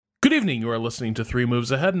Good evening. You are listening to Three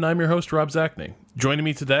Moves Ahead, and I'm your host, Rob Zachney. Joining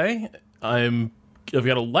me today, I've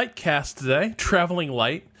got a light cast today, traveling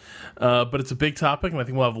light, but it's a big topic, and I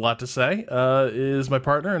think we'll have a lot to say, is my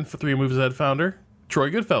partner and Three Moves Ahead founder,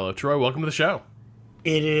 Troy Goodfellow. Troy, welcome to the show.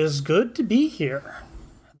 It is good to be here.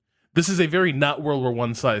 This is a very not World War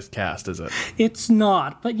I sized cast, is it? It's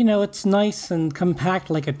not, but it's nice and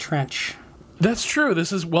compact like a trench. That's true.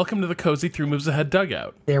 This is welcome to the cozy Three Moves Ahead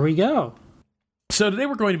dugout. There we go. So today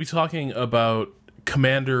we're going to be talking about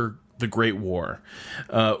Commander the Great War,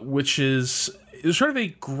 which is sort of a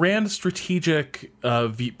grand strategic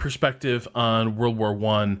perspective on World War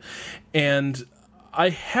I. And I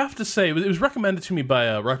have to say, it was recommended to me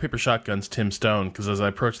by Rock Paper Shotgun's Tim Stone, because as I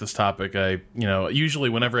approach this topic, usually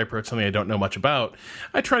whenever I approach something I don't know much about,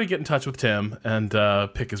 I try to get in touch with Tim and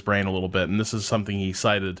pick his brain a little bit. And this is something he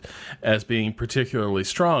cited as being particularly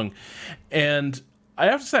strong. And I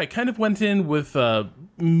have to say, I kind of went in with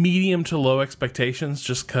medium to low expectations,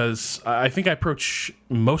 just because I think I approach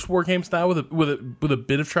most war games now with a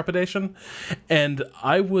bit of trepidation, and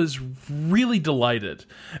I was really delighted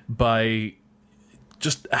by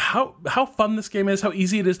just how fun this game is, how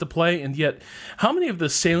easy it is to play, and yet how many of the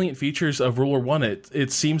salient features of World War I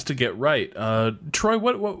it seems to get right. Troy,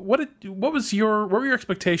 what were your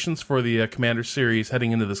expectations for the Commander series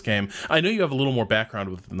heading into this game? I know you have a little more background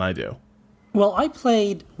with it than I do. Well, I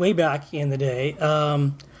played way back in the day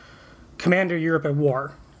Commander Europe at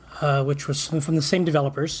War, which was from the same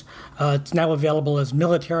developers. It's now available as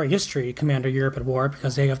Military History Commander Europe at War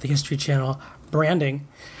because they have the History Channel branding.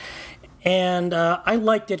 And I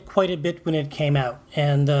liked it quite a bit when it came out.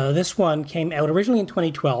 And this one came out originally in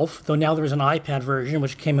 2012, though now there's an iPad version,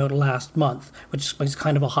 which came out last month, which is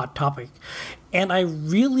kind of a hot topic. And I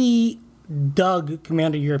really dug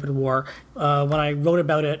Commander Europe at War. When I wrote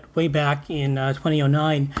about it way back in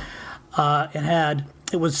 2009,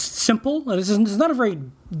 it was simple. It's not a very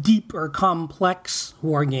deep or complex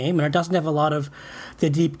war game, and it doesn't have a lot of the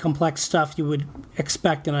deep, complex stuff you would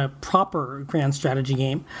expect in a proper grand strategy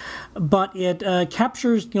game. But it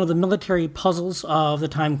captures, the military puzzles of the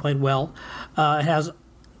time quite well.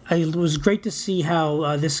 It was great to see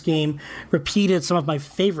how this game repeated some of my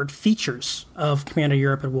favorite features of Commander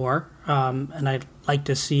Europe at War, and I'd like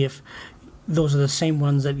to see if those are the same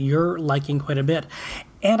ones that you're liking quite a bit.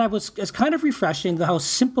 And it's kind of refreshing how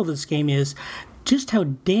simple this game is, just how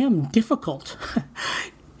damn difficult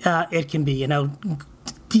it can be, and how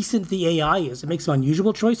decent the AI is. It makes some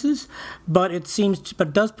unusual choices, but it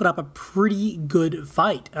does put up a pretty good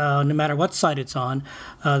fight, no matter what side it's on,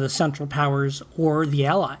 the Central Powers or the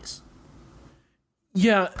Allies.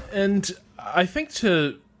 Yeah, and I think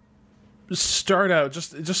to start out,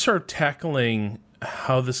 just sort of tackling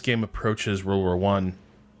how this game approaches World War I,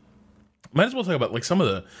 might as well talk about some of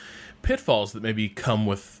the pitfalls that maybe come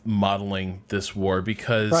with modeling this war,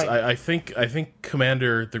 because right. I think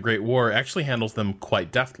Commander the Great War actually handles them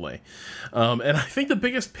quite deftly, and I think the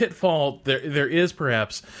biggest pitfall there is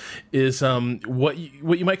perhaps is what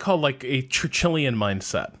you might call a Churchillian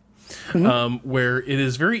mindset. Mm-hmm. Where it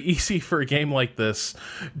is very easy for a game like this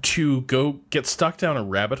to get stuck down a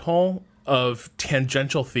rabbit hole of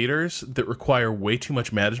tangential theaters that require way too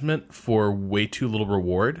much management for way too little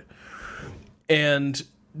reward. And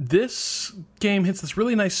this game hits this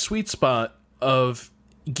really nice sweet spot of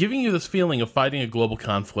giving you this feeling of fighting a global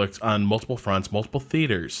conflict on multiple fronts, multiple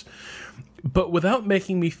theaters, but without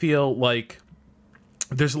making me feel like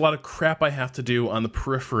there's a lot of crap I have to do on the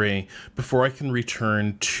periphery before I can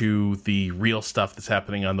return to the real stuff that's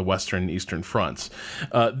happening on the Western and Eastern fronts.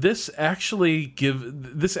 I was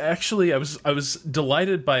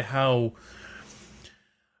delighted by how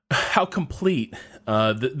complete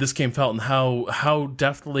this game felt, and how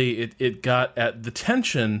deftly it got at the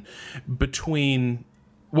tension between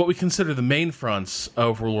what we consider the main fronts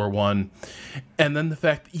of World War I, and then the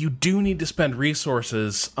fact that you do need to spend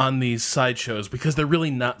resources on these sideshows, because they're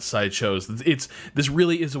really not sideshows. This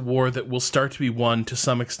really is a war that will start to be won to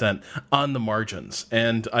some extent on the margins,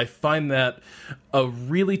 and I find that a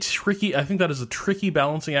really tricky. I think that is a tricky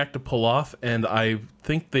balancing act to pull off, and I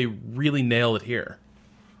think they really nail it here.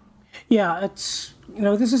 Yeah, it's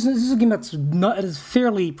this is a game it is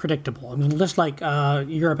fairly predictable. I mean, just like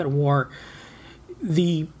Europe at War,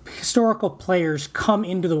 the historical players come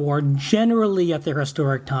into the war generally at their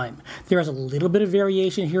historic time. There is a little bit of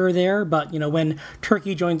variation here or there, but when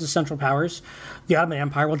Turkey joins the Central Powers, the Ottoman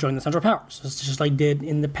Empire will join the Central Powers, just like did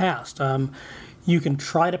in the past. You can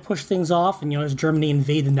try to push things off, and as Germany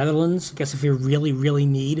invade the Netherlands, I guess if you really, really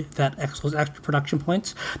need those extra production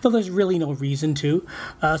points, though there's really no reason to.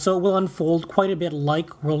 So it will unfold quite a bit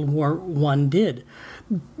like World War I did.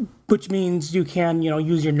 which means you can,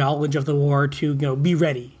 use your knowledge of the war to, be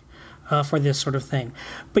ready for this sort of thing.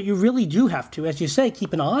 But you really do have to, as you say,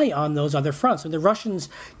 keep an eye on those other fronts. And the Russians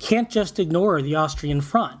can't just ignore the Austrian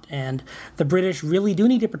front. And the British really do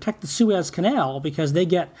need to protect the Suez Canal because they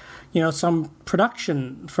get, some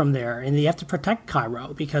production from there. And they have to protect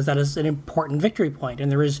Cairo because that is an important victory point.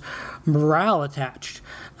 And there is morale attached.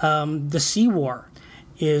 The Sea War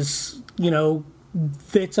is,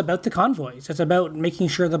 it's about the convoys. It's about making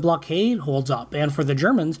sure the blockade holds up, and for the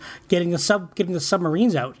Germans, getting the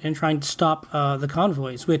submarines out and trying to stop the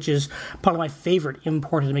convoys, which is part of my favorite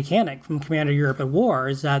imported mechanic from Commander Europe at War.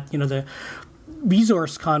 Is that the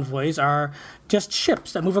resource convoys are just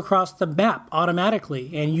ships that move across the map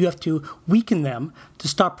automatically, and you have to weaken them to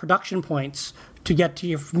stop production points to get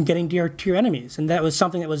to from getting to your enemies. And that was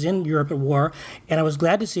something that was in Europe at War, and I was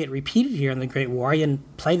glad to see it repeated here in the Great War. I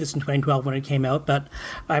didn't play this in 2012 when it came out, but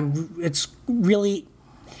it's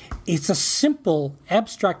a simple,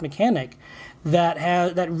 abstract mechanic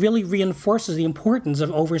that really reinforces the importance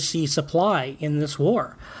of overseas supply in this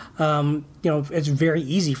war. It's very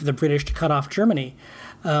easy for the British to cut off Germany,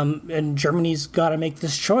 and Germany's got to make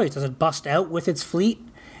this choice. Does it bust out with its fleet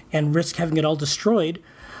and risk having it all destroyed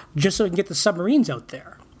just so it can get the submarines out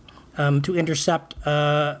there to intercept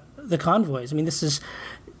the convoys? I mean,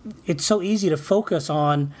 it's so easy to focus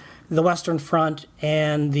on the Western Front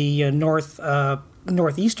and the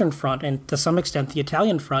Northeastern Front, and to some extent the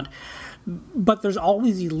Italian Front. But there's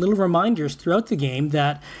always these little reminders throughout the game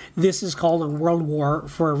that this is called a world war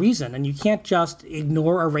for a reason, and you can't just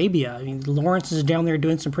ignore Arabia. I mean, Lawrence is down there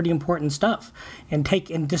doing some pretty important stuff, and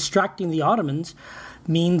distracting the Ottomans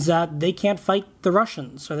means that they can't fight the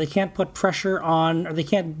Russians, or they can't put pressure on, or they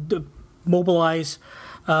can't mobilize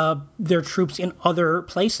their troops in other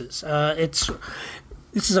places.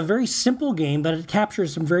 This is a very simple game, but it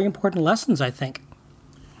captures some very important lessons, I think.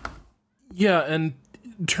 Yeah, and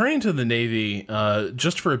turning to the Navy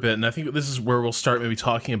just for a bit, and I think this is where we'll start maybe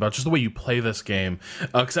talking about just the way you play this game,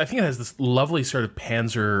 because I think it has this lovely sort of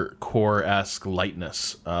Panzer Corps-esque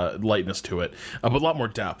lightness to it, but a lot more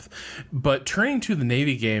depth. But turning to the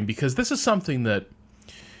Navy game, because this is something that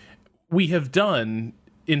we have done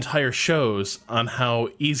entire shows on how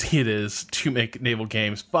easy it is to make naval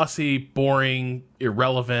games fussy, boring,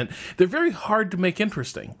 irrelevant. They're very hard to make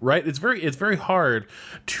interesting, right? It's very hard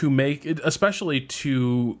to make it, especially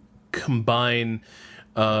to combine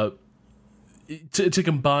to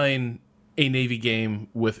combine a Navy game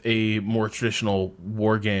with a more traditional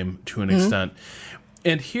war game to an extent.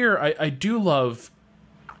 And here I do love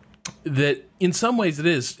that in some ways it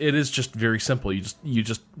is just very simple. You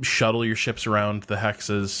just shuttle your ships around the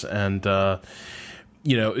hexes, and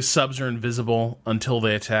subs are invisible until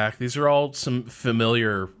they attack. These are all some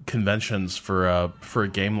familiar conventions for a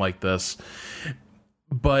game like this.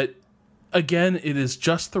 But again, it is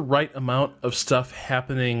just the right amount of stuff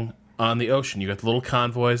happening on the ocean. You got the little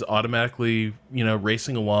convoys automatically,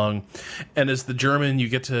 racing along, and as the German, you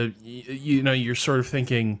get to, you're sort of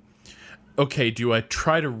thinking, okay, do I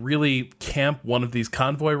try to really camp one of these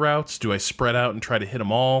convoy routes? Do I spread out and try to hit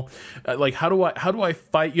them all? How do I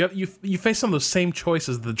fight? You face some of those same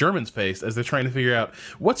choices the Germans faced as they're trying to figure out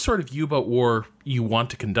what sort of U-boat war you want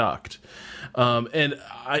to conduct. And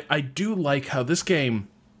I do like how this game,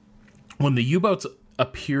 when the U-boats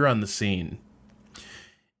appear on the scene,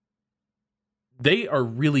 they are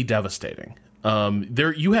really devastating.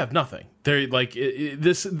 You have nothing. They're like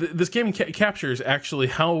this game captures actually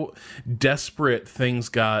how desperate things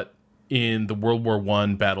got in the World War I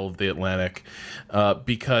Battle of the Atlantic,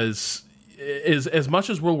 because as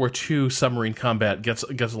much as World War II submarine combat gets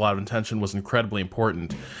a lot of attention, was incredibly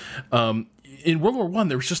important. In World War I,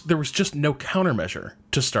 there was just no countermeasure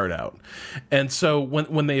to start out, and so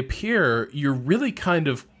when they appear, you're really kind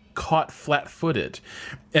of caught flat-footed,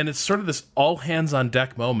 and it's sort of this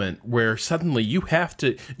all-hands-on-deck moment where suddenly you have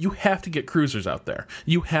to get cruisers out there.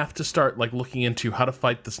 You have to start looking into how to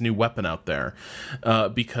fight this new weapon out there,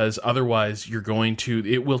 because otherwise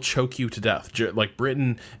it will choke you to death.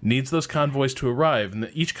 Britain needs those convoys to arrive,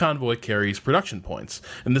 and each convoy carries production points,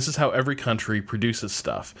 and this is how every country produces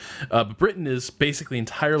stuff. But Britain is basically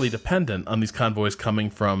entirely dependent on these convoys coming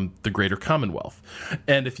from the greater Commonwealth,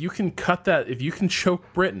 and if you can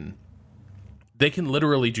choke Britain, they can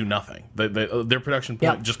literally do nothing. Their production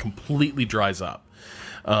point just completely dries up.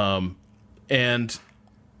 And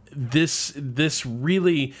this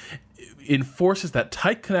really enforces that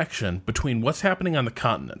tight connection between what's happening on the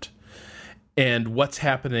continent and what's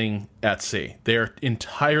happening at sea. They're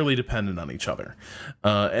entirely dependent on each other,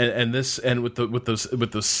 and with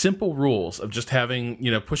those simple rules of just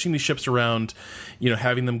having, pushing these ships around,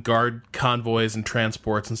 having them guard convoys and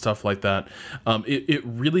transports and stuff like that. It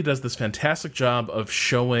really does this fantastic job of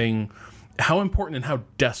showing how important and how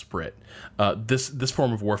desperate this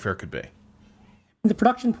form of warfare could be. The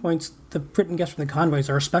production points that Britain gets from the convoys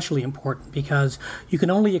are especially important because you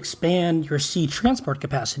can only expand your sea transport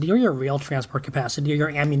capacity or your rail transport capacity or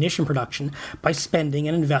your ammunition production by spending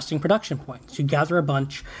and investing production points. You gather a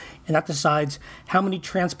bunch, and that decides how many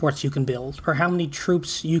transports you can build or how many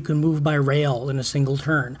troops you can move by rail in a single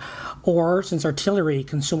turn. Or, since artillery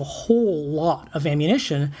consume a whole lot of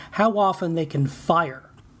ammunition, how often they can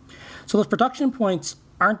fire. So those production points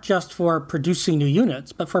aren't just for producing new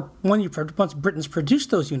units, but for once Britain's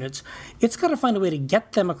produced those units, it's got to find a way to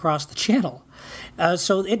get them across the channel.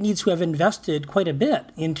 So it needs to have invested quite a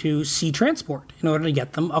bit into sea transport in order to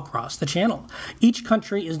get them across the channel. Each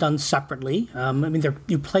country is done separately.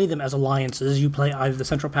 You play them as alliances. You play either the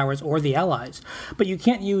Central Powers or the Allies. But you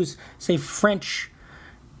can't use, say, French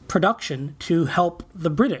production to help the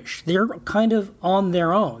British. They're kind of on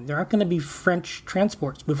their own. There aren't going to be French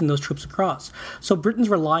transports moving those troops across. So Britain's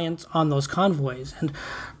reliance on those convoys, and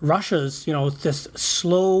Russia's, this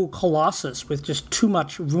slow colossus with just too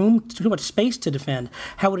much room, too much space to defend,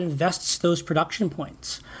 how it invests those production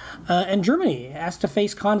points. And Germany has to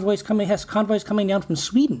face convoys coming down from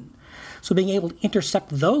Sweden. So being able to intercept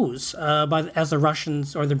those as the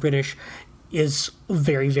Russians or the British is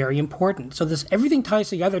very, very important. So everything ties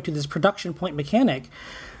together to this production point mechanic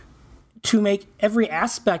to make every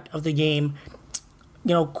aspect of the game,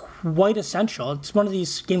 quite essential. It's one of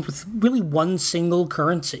these games with really one single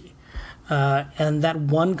currency. And that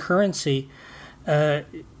one currency,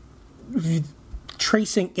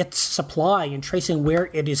 tracing its supply and tracing where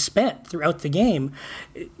it is spent throughout the game,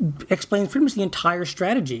 explains pretty much the entire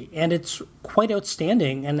strategy. And it's quite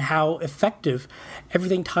outstanding in how effective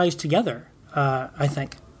everything ties together. I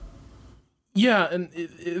think. Yeah, and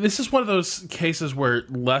this is one of those cases where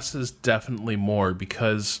less is definitely more,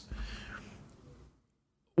 because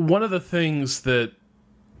one of the things that,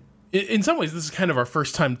 in some ways, this is kind of our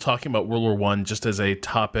first time talking about World War I just as a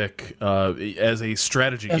topic, as a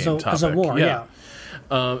strategy game topic. As a war, yeah.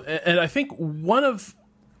 And I think one of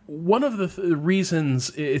the reasons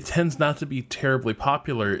it tends not to be terribly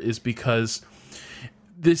popular is because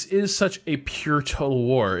this is such a pure total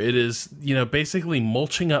war. It is, basically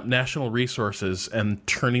mulching up national resources and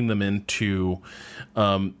turning them into,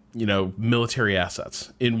 military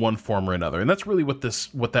assets in one form or another. And that's really what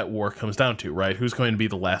that war comes down to, right? Who's going to be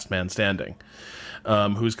the last man standing?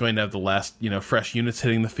 Who's going to have the last, fresh units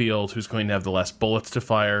hitting the field? Who's going to have the last bullets to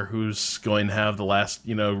fire? Who's going to have the last,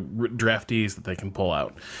 draftees that they can pull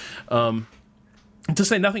out? To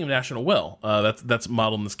say nothing of national will, that's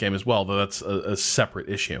modeled in this game as well, though that's a separate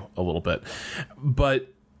issue a little bit.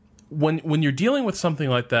 But when you're dealing with something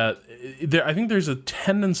like that, I think there's a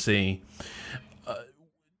tendency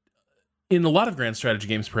in a lot of grand strategy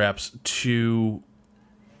games, perhaps, to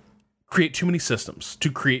create too many systems,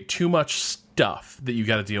 to create too much stuff that you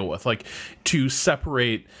got to deal with, like to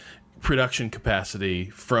separate production capacity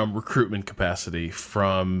from recruitment capacity,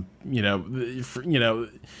 from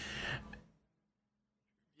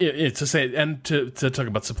to say, and to talk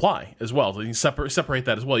about supply as well. So you separate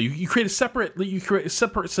that as well. You create a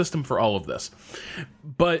separate system for all of this.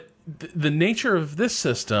 But the nature of this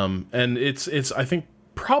system, and it's I think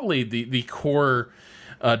probably the core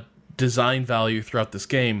design value throughout this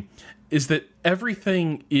game, is that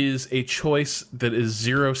everything is a choice that is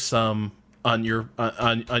zero sum on your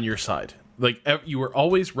side. Like, you are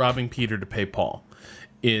always robbing Peter to pay Paul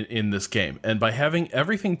in this game, and by having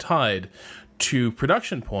everything tied to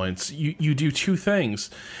production points, you do two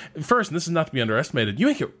things. First, and this is not to be underestimated, you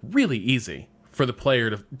make it really easy for the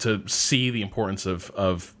player to see the importance of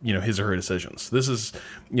his or her decisions. This is,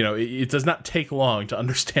 it does not take long to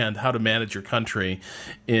understand how to manage your country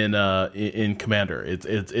in Commander.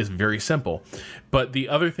 It's very simple. But the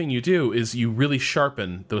other thing you do is you really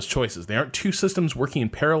sharpen those choices. They aren't two systems working in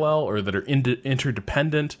parallel or that are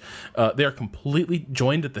interdependent. They are completely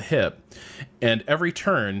joined at the hip. And every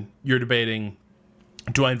turn, you're debating,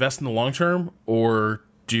 do I invest in the long term, or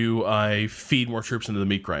do I feed more troops into the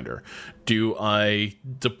meat grinder? Do I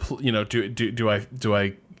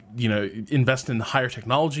invest in higher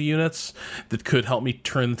technology units that could help me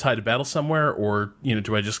turn the tide of battle somewhere, or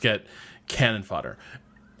do I just get cannon fodder?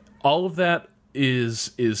 All of that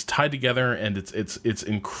is tied together, and it's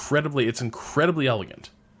incredibly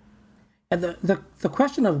elegant. And the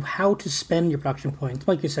question of how to spend your production points,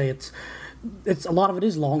 like you say, it's it's a lot of it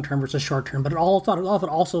is long term versus short term, but a lot of it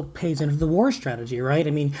also pays into the war strategy, right?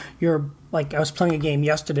 I mean, I was playing a game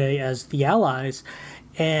yesterday as the Allies,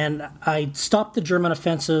 and I stopped the German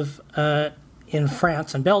offensive in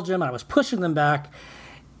France and Belgium, and I was pushing them back.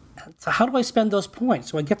 So how do I spend those points?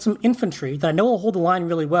 So I get some infantry that I know will hold the line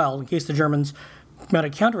really well in case the Germans mount a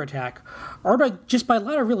counterattack, or do I just buy a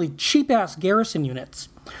lot of really cheap-ass garrison units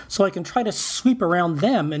so I can try to sweep around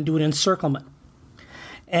them and do an encirclement?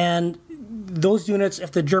 And those units,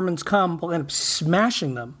 if the Germans come, will end up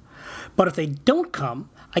smashing them. But if they don't come,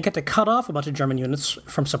 I get to cut off a bunch of German units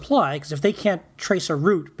from supply, because if they can't trace a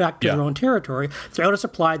route back to their own territory, they're out of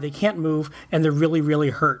supply, they can't move, and they're really,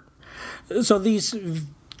 really hurt. So these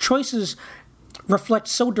choices reflect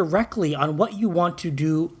so directly on what you want to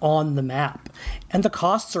do on the map. And the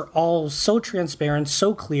costs are all so transparent,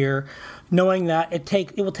 so clear, knowing that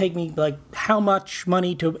it will take me like how much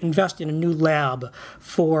money to invest in a new lab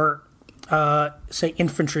for, say,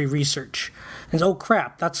 infantry research. And oh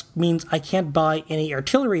crap, that means I can't buy any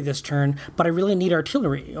artillery this turn, but I really need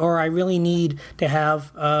artillery, or I really need to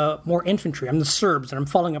have more infantry. I'm the Serbs and I'm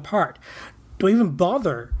falling apart. Do I even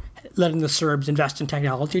bother letting the Serbs invest in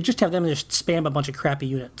technology, just have them just spam a bunch of crappy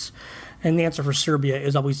units? And the answer for Serbia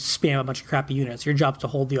is always spam a bunch of crappy units. Your job's to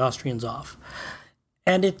hold the Austrians off.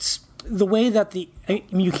 And it's the way that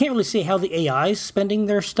you can't really see how the AI is spending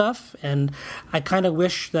their stuff, and I kind of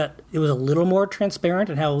wish that it was a little more transparent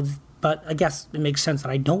but I guess it makes sense that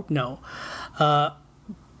I don't know.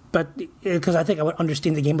 But because I think I would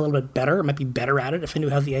understand the game a little bit better, I might be better at it if I knew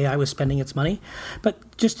how the AI was spending its money.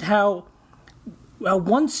 But just how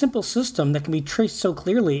one simple system that can be traced so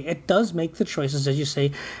clearly, it does make the choices, as you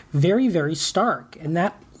say, very, very stark. And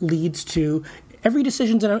that leads to every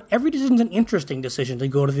decision's an interesting decision, to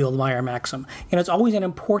go to the old Meyer maxim. And it's always an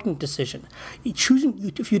important decision.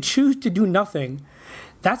 If you choose to do nothing,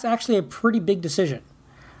 that's actually a pretty big decision.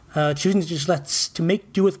 Choosing to just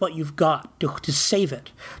do with what you've got, to save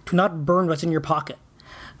it, to not burn what's in your pocket,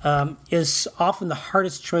 is often the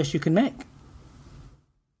hardest choice you can make.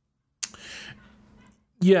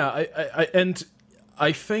 Yeah,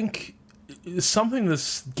 I think something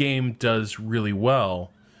this game does really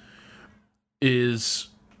well is,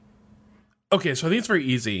 okay, so I think it's very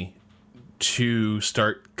easy to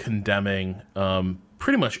start condemning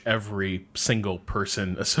pretty much every single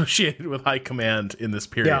person associated with high command in this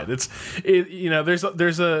period. Yeah. There's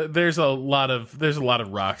a lot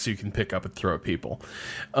of rocks you can pick up and throw at people,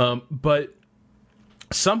 but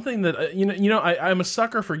something that I'm a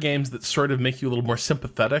sucker for games that sort of make you a little more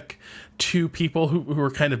sympathetic to people who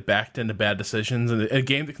are kind of backed into bad decisions, and a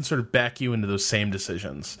game that can sort of back you into those same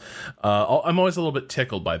decisions. I'm always a little bit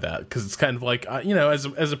tickled by that, because it's kind of like,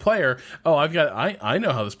 as a player, I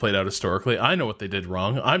know how this played out historically. I know what they did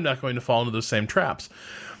wrong. I'm not going to fall into those same traps.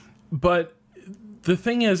 But the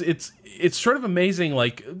thing is, it's sort of amazing.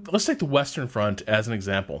 Like, let's take the Western Front as an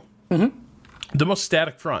example. Mm-hmm. The most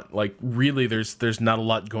static front. Like, really, there's not a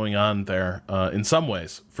lot going on there in some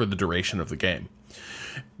ways for the duration of the game.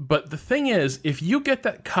 But the thing is, if you get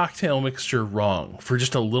that cocktail mixture wrong for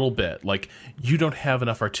just a little bit, like you don't have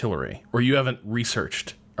enough artillery, or you haven't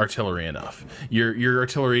researched artillery enough, your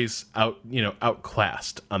artillery's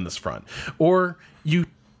outclassed on this front, or you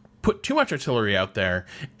put too much artillery out there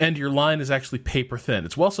and your line is actually paper thin.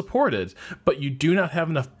 It's well supported, but you do not have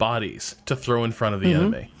enough bodies to throw in front of the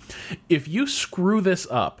enemy. If you screw this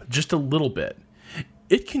up just a little bit,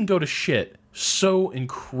 it can go to shit so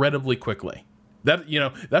incredibly quickly.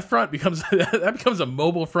 That front becomes a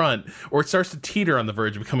mobile front, or it starts to teeter on the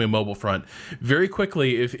verge of becoming a mobile front very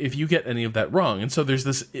quickly if you get any of that wrong. And so there's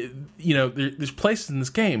this, there's places in this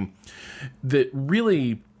game that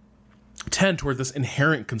really tend toward this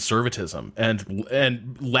inherent conservatism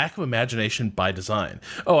and lack of imagination by design.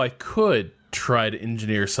 Oh, I could try to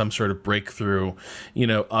engineer some sort of breakthrough,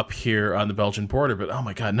 up here on the Belgian border, but oh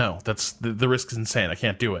my god, no, that's the risk is insane. I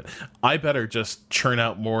can't do it. I better just churn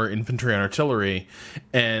out more infantry and artillery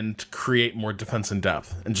and create more defense in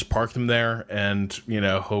depth and just park them there and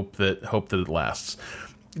hope that it lasts.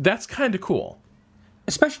 That's kind of cool.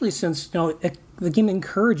 Especially since the game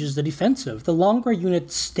encourages the defensive. The longer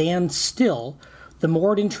units stand still, the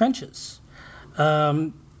more it entrenches.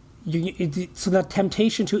 So that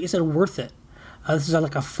temptation to, is it worth it? This is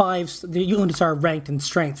like a 5. The units are ranked in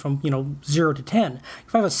strength from 0 to 10.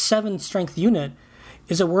 If I have a 7 strength unit,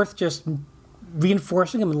 is it worth just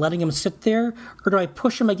reinforcing him and letting him sit there, or do I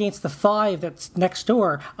push him against the 5 that's next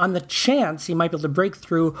door on the chance he might be able to break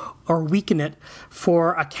through or weaken it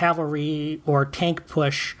for a cavalry or tank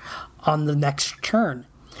push on the next turn?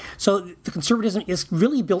 So the conservatism is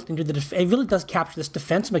really built into it really does capture this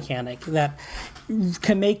defense mechanic that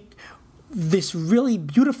can make this really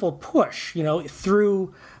beautiful push,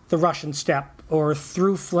 through the Russian steppe or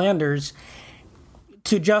through Flanders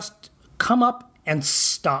to just come up and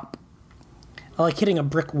stop, like hitting a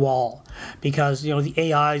brick wall, because the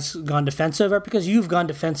AI's gone defensive, or because you've gone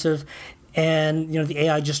defensive, and the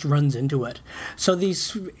AI just runs into it. So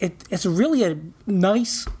it's really a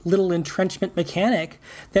nice little entrenchment mechanic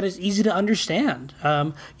that is easy to understand.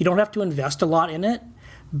 You don't have to invest a lot in it,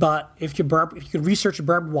 but if you can research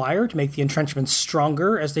barbed wire to make the entrenchments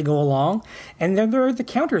stronger as they go along, and then there are the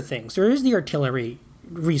counter things. There is the artillery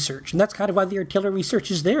research, and that's kind of why the artillery research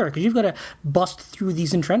is there, because you've got to bust through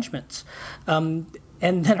these entrenchments.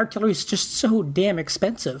 And then artillery is just so damn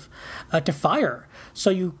expensive to fire. So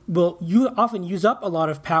you often use up a lot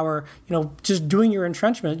of power, just doing your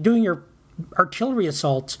entrenchment, doing your artillery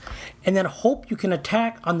assaults, and then hope you can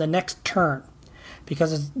attack on the next turn,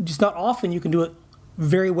 because it's not often you can do it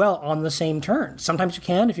very well on the same turn. Sometimes you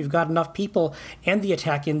can if you've got enough people and the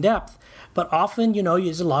attack in depth, but often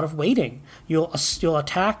there's a lot of waiting. You'll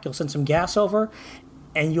attack, you'll send some gas over,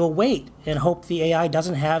 and you'll wait and hope the AI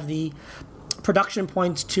doesn't have the production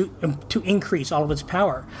points to increase all of its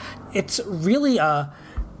power. It's really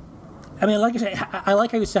like I say, I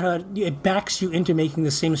like how you said how it backs you into making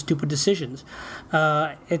the same stupid decisions.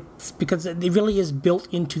 It's because it really is built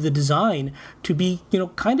into the design to be,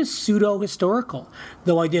 kind of pseudo-historical.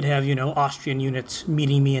 Though I did have, Austrian units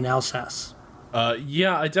meeting me in Alsace.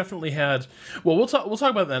 Yeah, I definitely had. Well, we'll talk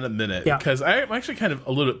about that in a minute, because I'm actually kind of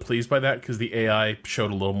a little bit pleased by that, because the AI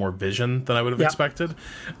showed a little more vision than I would have expected.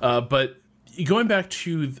 But going back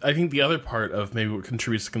to, I think, the other part of maybe what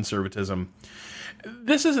contributes to conservatism,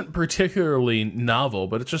 this isn't particularly novel,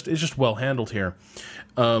 but it's just well handled here.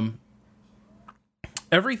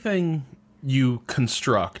 Everything you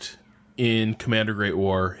construct in Commander Great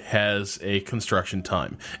War has a construction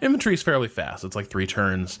time. Infantry is fairly fast; it's like 3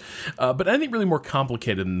 turns. But anything really more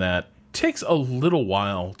complicated than that takes a little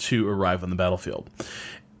while to arrive on the battlefield,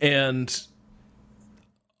 and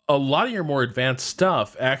a lot of your more advanced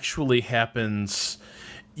stuff actually happens.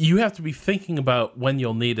 You have to be thinking about when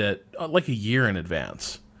you'll need it like a year in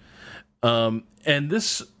advance. And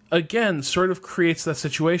this, again, sort of creates that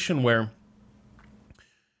situation where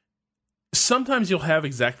sometimes you'll have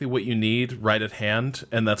exactly what you need right at hand,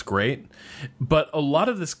 and that's great. But a lot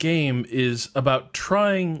of this game is about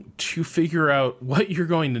trying to figure out what you're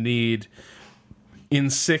going to need in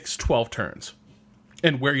 6-12 turns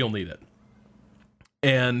and where you'll need it.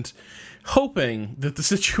 And hoping that the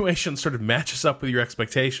situation sort of matches up with your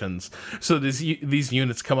expectations, so that these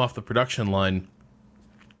units come off the production line,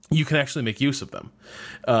 you can actually make use of them.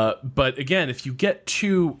 But again, if you get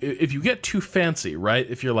too fancy, right?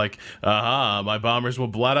 If you're like, my bombers will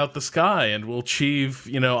blot out the sky and will achieve,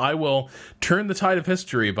 I will turn the tide of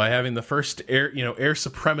history by having the first air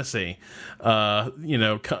supremacy,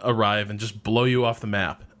 arrive and just blow you off the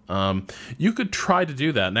map. You could try to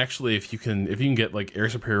do that, and actually, if you can get like air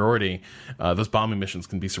superiority, those bombing missions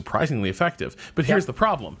can be surprisingly effective. But here's the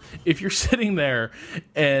problem: if you're sitting there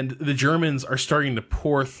and the Germans are starting to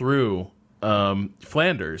pour through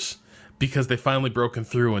Flanders because they finally broken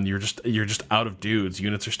through, and you're just out of dudes,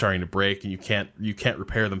 units are starting to break, and you can't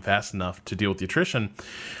repair them fast enough to deal with the attrition,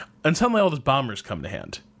 and suddenly all those bombers come to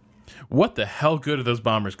hand. What the hell good are those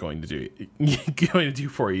bombers going to do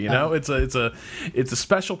for you? It's a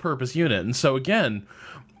special purpose unit, and so again,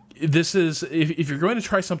 this is if you're going to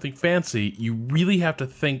try something fancy, you really have to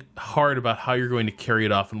think hard about how you're going to carry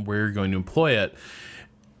it off and where you're going to employ it.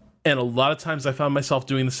 And a lot of times, I found myself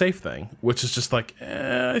doing the safe thing, which is just like,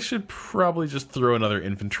 I should probably just throw another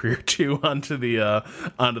infantry or two onto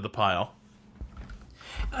the pile.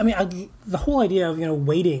 I mean, the whole idea of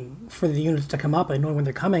waiting for the units to come up and knowing when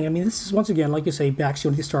they're coming. I mean, this is once again, like you say, backs you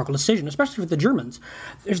into the historical decision, especially with the Germans.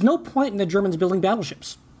 There's no point in the Germans building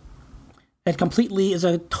battleships. It completely is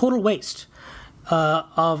a total waste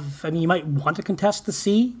you might want to contest the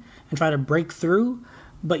sea and try to break through,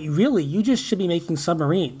 but you just should be making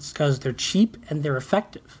submarines because they're cheap and they're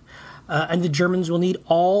effective. And the Germans will need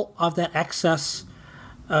all of that excess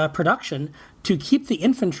production to keep the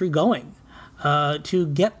infantry going. To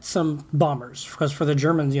get some bombers, because for the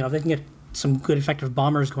Germans, if they can get some good effective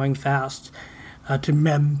bombers going fast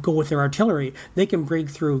to go with their artillery, they can break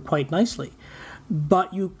through quite nicely.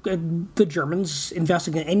 But the Germans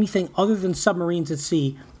investing in anything other than submarines at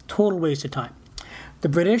sea, total waste of time. The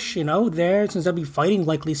British, since they'll be fighting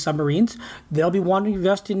likely submarines, they'll be wanting to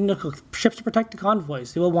invest in ships to protect the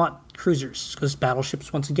convoys. They will want cruisers, because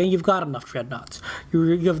battleships, once again, you've got enough dreadnoughts.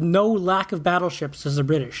 You have no lack of battleships as the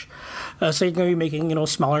British. So you're going to be making,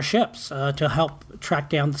 smaller ships to help track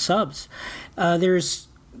down the subs. There's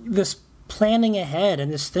this planning ahead and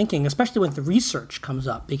this thinking, especially when the research comes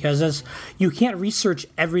up, because as you can't research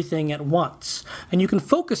everything at once, and you can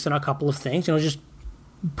focus on a couple of things, just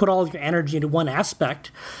put all of your energy into one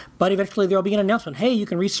aspect, but eventually there'll be an announcement, hey, you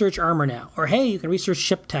can research armor now, or hey, you can research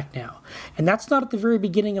ship tech now. And that's not at the very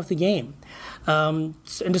beginning of the game. And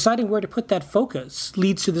deciding where to put that focus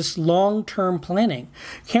leads to this long-term planning,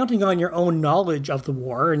 counting on your own knowledge of the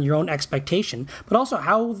war and your own expectation, but also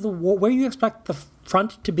how the war, where you expect the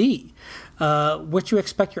front to be, what you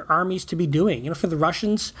expect your armies to be doing. For the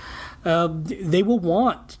Russians, they will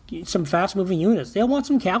want some fast-moving units. They'll want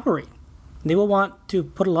some cavalry. They will want to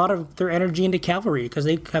put a lot of their energy into cavalry because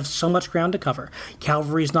they have so much ground to cover.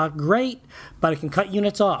 Cavalry is not great, but it can cut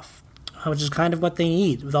units off, which is kind of what they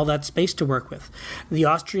need with all that space to work with. The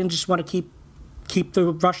Austrians just want to keep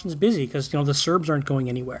the Russians busy because the Serbs aren't going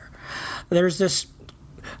anywhere. There's this.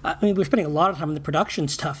 We're spending a lot of time on the production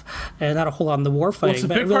stuff and not a whole lot on the war fighting.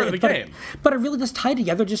 Well, it's a big part of the game. But it really does tie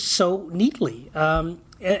together just so neatly.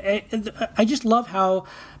 I just love how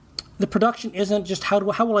the production isn't just how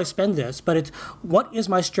will I spend this, but it's what is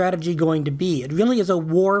my strategy going to be. It really is a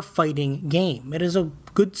war-fighting game. It is a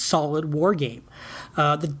good, solid war game.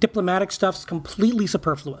 The diplomatic stuff's completely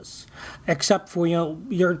superfluous, except for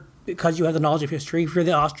because you have the knowledge of history. If you're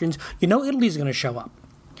the Austrians, Italy's going to show up.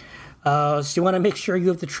 So you want to make sure you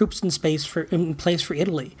have the troops in place for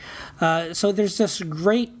Italy. So there's this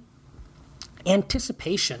great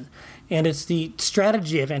anticipation, and it's the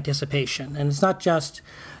strategy of anticipation, and it's not just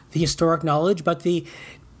the historic knowledge, but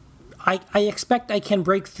I expect I can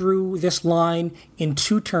break through this line in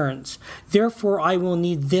 2 turns. Therefore, I will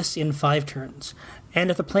need this in 5 turns.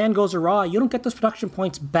 And if the plan goes awry, you don't get those production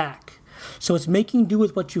points back. So it's making do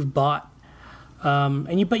with what you've bought.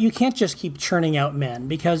 But you can't just keep churning out men,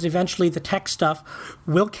 because eventually the tech stuff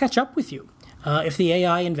will catch up with you if the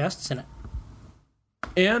AI invests in it.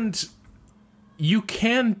 And you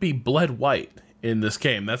can be bled white in this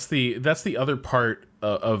game. That's the other part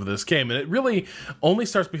of this game, and it really only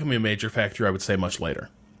starts becoming a major factor, I would say, much later.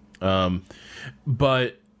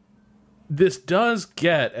 But this does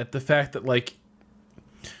get at the fact that,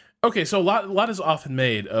 okay, so a lot is often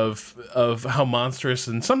made of how monstrous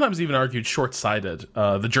and sometimes even argued short-sighted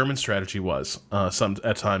the German strategy was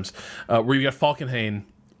at times, where you got Falkenhayn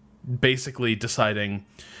basically deciding,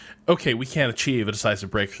 okay, we can't achieve a decisive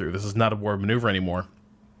breakthrough. This is not a war of maneuver anymore.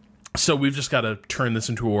 So we've just got to turn this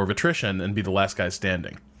into a war of attrition and be the last guy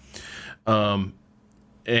standing.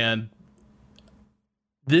 And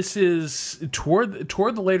this is toward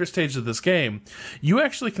the later stages of this game, you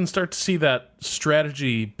actually can start to see that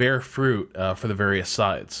strategy bear fruit for the various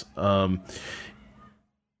sides.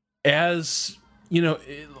 As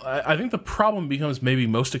I think the problem becomes maybe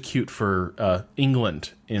most acute for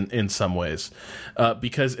England in some ways,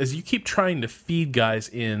 because as you keep trying to feed guys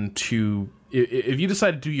into, if you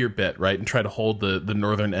decide to do your bit, right, and try to hold the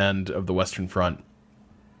northern end of the Western Front,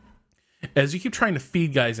 as you keep trying to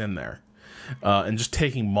feed guys in there, and just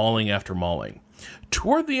taking mauling after mauling,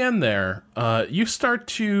 toward the end there, you start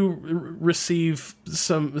to receive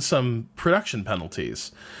some production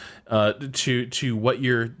penalties. To what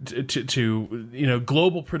you're to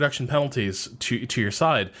global production penalties to your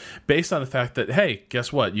side, based on the fact that, hey,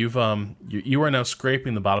 guess what, you are now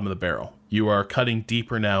scraping the bottom of the barrel. You are cutting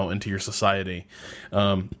deeper now into your society,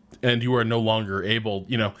 and you are no longer able.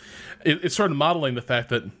 It's sort of modeling the fact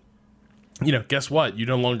that, guess what, you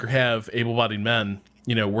no longer have able-bodied men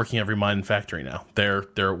working every mine and factory now. They're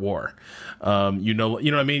at war. You know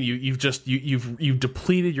what I mean? You've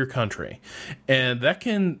depleted your country, and that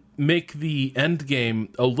can make the end game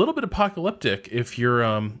a little bit apocalyptic if you're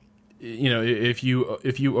if you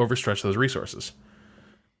overstretch those resources.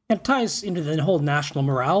 It ties into the whole national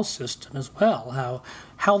morale system as well.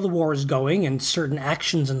 How the war is going, and certain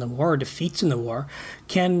actions in the war, or defeats in the war,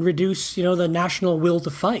 can reduce the national will to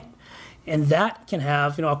fight, and that can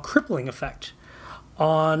have a crippling effect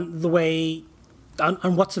on the way,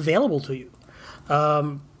 on what's available to you.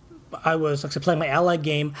 I was, playing my Allied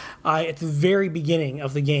game. At the very beginning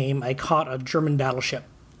of the game, I caught a German battleship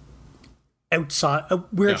outside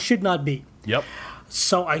where it should not be. Yep.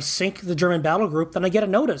 So I sink the German battle group. Then I get a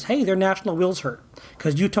notice: hey, their national will's hurt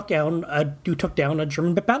because you took down a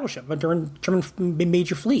German battleship, a German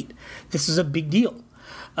major fleet. This is a big deal.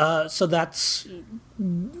 So that's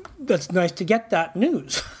nice to get that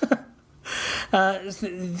news.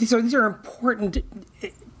 These are important.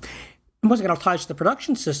 Once again, I'll tie to the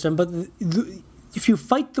production system, but if you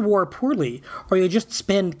fight the war poorly, or you just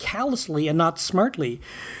spend callously and not smartly,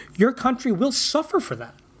 your country will suffer for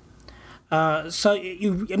that.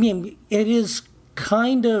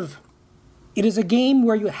 It is a game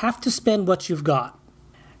where you have to spend what you've got.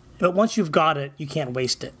 But once you've got it, you can't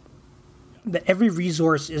waste it. That every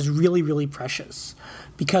resource is really, really precious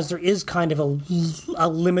because there is kind of a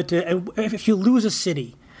limited. If you lose a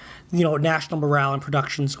city, national morale and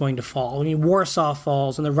production is going to fall. I mean, Warsaw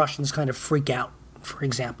falls and the Russians kind of freak out, for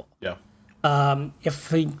example. Yeah.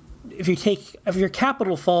 If your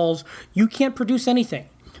capital falls, you can't produce anything.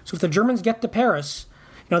 So if the Germans get to Paris,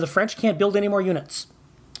 the French can't build any more units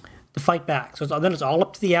to fight back. So then it's all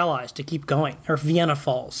up to the Allies to keep going. Or if Vienna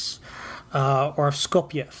falls, or if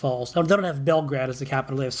Skopje falls. Now, they don't have Belgrade as the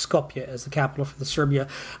capital. They have Skopje as the capital for the Serbia.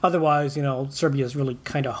 Otherwise, Serbia is really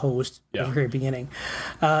kind of hosed at the very beginning.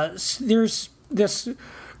 There's this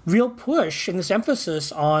real push and this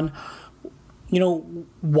emphasis on,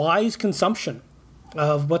 wise consumption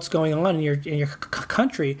of what's going on in your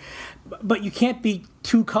country, but you can't be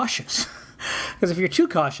too cautious. Because if you're too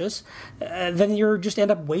cautious, then you just end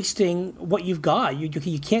up wasting what you've got.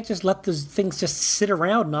 You can't just let those things just sit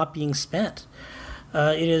around not being spent.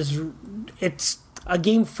 It's a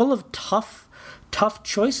game full of tough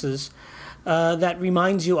choices that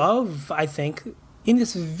reminds you of, I think, in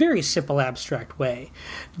this very simple abstract way,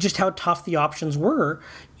 just how tough the options were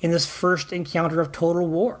in this first encounter of total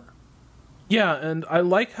war. Yeah, and I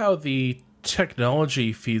like how the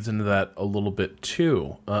technology feeds into that a little bit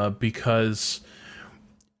too, because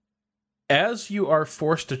as you are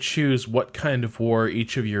forced to choose what kind of war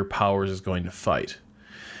each of your powers is going to fight,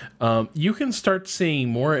 you can start seeing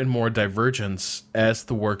more and more divergence as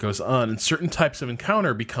the war goes on, and certain types of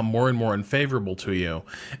encounter become more and more unfavorable to you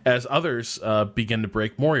as others begin to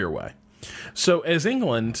break more your way. So as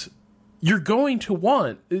England, you're going to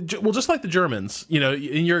want, well, just like the Germans,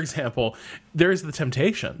 in your example, there is the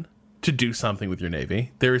temptation to do something with your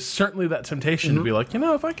navy. There is certainly that temptation to be like,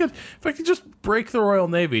 if I could just break the Royal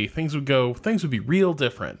Navy, things would be real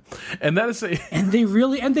different. And that is and they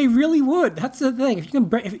really would. That's the thing. If you can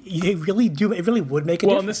break, they really do. It really would make a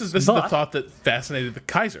difference. Well, and this is the thought that fascinated the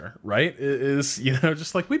Kaiser, right? Is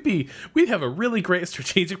just like we'd have a really great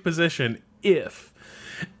strategic position if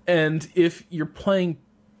you're playing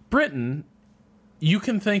Britain, you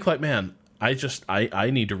can think like, man, I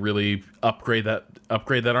need to really upgrade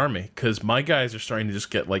that army because my guys are starting to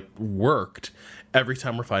just get worked every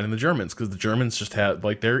time we're fighting the Germans because the Germans just have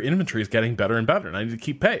their infantry is getting better and better and I need to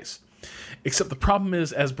keep pace. Except the problem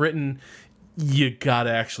is, as Britain, you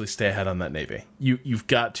gotta actually stay ahead on that navy. You've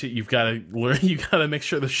got to learn. You gotta make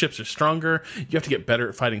sure the ships are stronger. You have to get better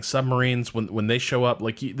at fighting submarines when they show up.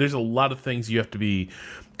 There's a lot of things you have to be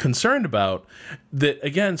concerned about that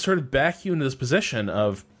again sort of back you into this position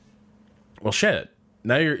of, well, shit.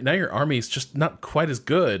 Now your army's just not quite as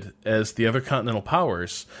good as the other continental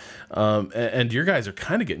powers, and your guys are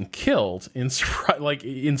kind of getting killed in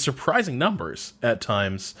surprising numbers at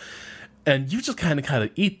times, and you just kind of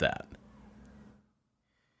eat that.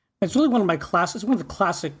 It's really one of the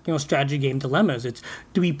classic strategy game dilemmas. It's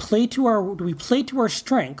do we play to our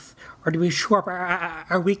strength or do we show up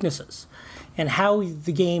our weaknesses, and how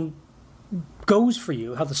the game goes for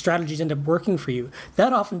you, how the strategies end up working for you.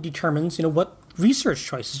 That often determines what research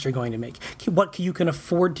choices you're going to make, what you can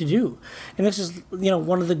afford to do. And this is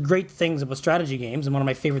one of the great things about strategy games, and one of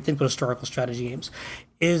my favorite things about historical strategy games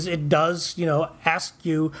is it does ask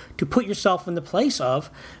you to put yourself in the place of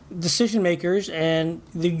decision makers, and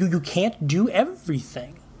you can't do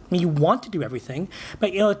everything. I mean, you want to do everything,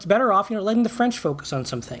 but it's better off letting the French focus on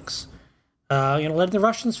some things. Let the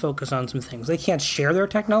Russians focus on some things. They can't share their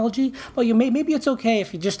technology. Well, maybe it's okay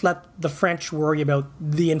if you just let the French worry about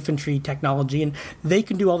the infantry technology, and they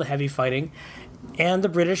can do all the heavy fighting, and the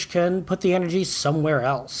British can put the energy somewhere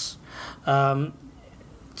else.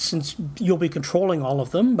 Since you'll be controlling all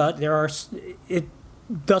of them, but it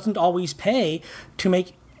doesn't always pay to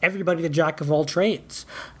make everybody the jack of all trades,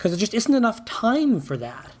 because there just isn't enough time for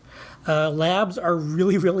that. Labs are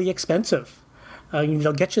really, really expensive.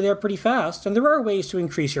 They'll get you there pretty fast, and there are ways to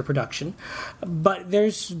increase your production, but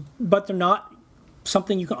they're not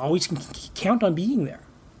something you can always count on being there.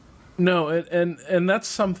 No, and that's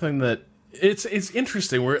something that it's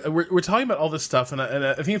interesting. We're talking about all this stuff, and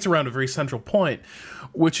I think it's around a very central point,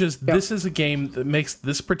 which is this is a game that makes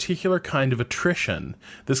this particular kind of attrition,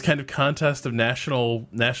 this kind of contest of national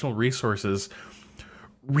resources,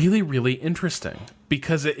 really, really interesting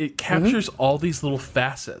because it captures all these little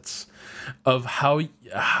facets of how you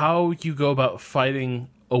go about fighting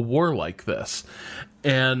a war like this.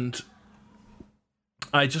 And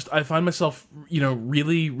I find myself,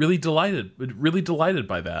 really, really delighted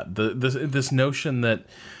by that. This notion that,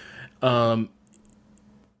 to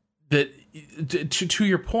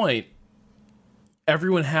your point,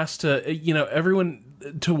 everyone has to,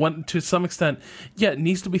 to some extent, yeah, it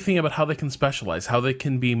needs to be thinking about how they can specialize, how they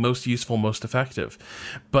can be most useful, most effective.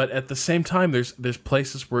 But at the same time, there's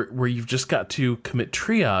places where you've just got to commit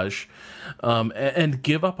triage and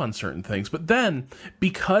give up on certain things. But then,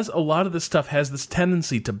 because a lot of this stuff has this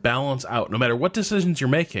tendency to balance out, no matter what decisions you're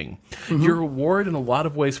making, your reward in a lot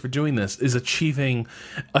of ways for doing this is achieving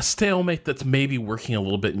a stalemate that's maybe working a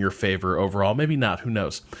little bit in your favor overall, maybe not, who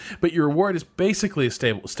knows. But your reward is basically a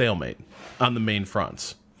stalemate on the main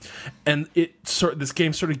fronts. And this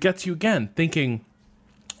game sort of gets you again thinking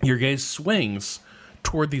your gaze swings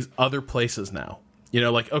toward these other places now. You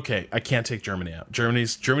know, like, okay, I can't take Germany out.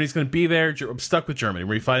 Germany's going to be there. I'm stuck with Germany.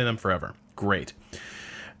 We're fighting them forever. Great.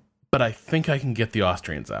 But I think I can get the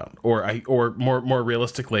Austrians out. Or more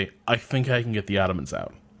realistically, I think I can get the Ottomans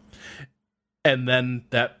out. And then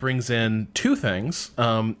that brings in two things.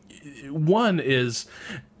 One is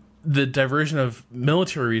the diversion of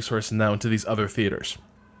military resources now into these other theaters.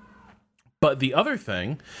 But the other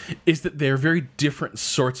thing is that they're very different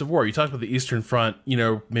sorts of war. You talked about the Eastern Front, you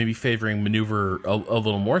know, maybe favoring maneuver a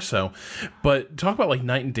little more so. But talk about like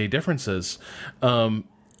night and day differences. You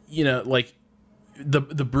know, like the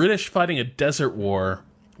British fighting a desert war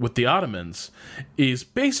with the Ottomans is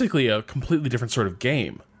basically a completely different sort of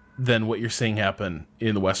game than what you're seeing happen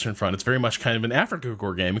in the Western Front. It's very much kind of an Africa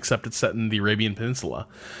Corps game, except it's set in the Arabian Peninsula.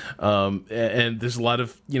 And there's a lot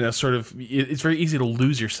of, you know, sort of, it's very easy to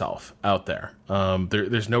lose yourself out there.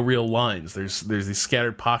 There's no real lines. There's these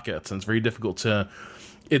scattered pockets, and it's very difficult to,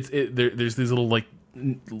 there's these little, like,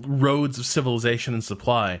 roads of civilization and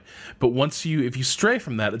supply. But if you stray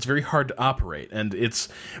from that, it's very hard to operate. And it's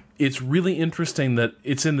really interesting that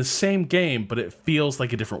it's in the same game, but it feels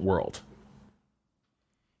like a different world.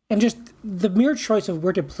 And just the mere choice of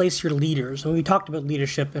where to place your leaders. And we talked about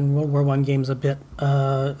leadership in World War I games a bit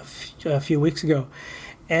a few weeks ago.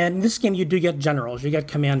 And in this game, you do get generals, you get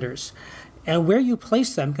commanders. And where you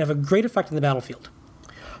place them can have a great effect on the battlefield.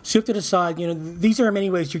 So you have to decide, you know, these are in many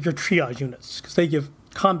ways your triage units, because they give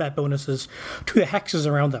combat bonuses to the hexes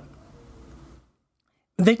around them.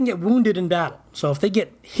 They can get wounded in battle. So if they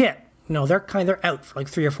get hit, you know, they're out for like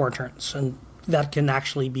 3 or 4 turns. And that can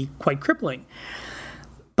actually be quite crippling.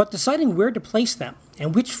 But deciding where to place them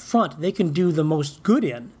and which front they can do the most good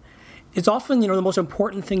in is often, you know, the most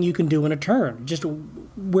important thing you can do in a turn. Just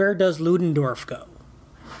where does Ludendorff go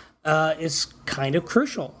is kind of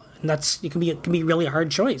crucial. And it can be really a hard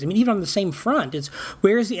choice. I mean, even on the same front, it's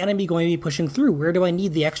where is the enemy going to be pushing through? Where do I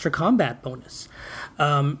need the extra combat bonus?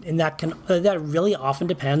 And that really often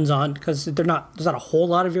depends on, because there's not a whole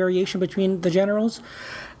lot of variation between the generals.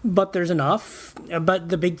 But there's enough. But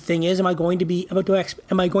the big thing is, am I going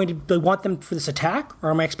to want them for this attack, or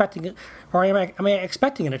am I expecting it, or am I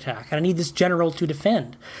expecting an attack? And I need this general to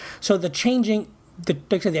defend. So the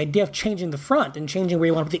idea of changing the front and changing where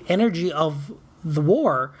you want to put the energy of the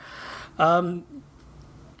war,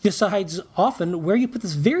 decides often where you put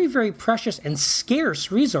this very, very precious and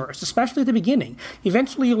scarce resource, especially at the beginning.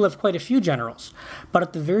 Eventually, you'll have quite a few generals. But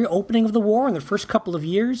at the very opening of the war, in the first couple of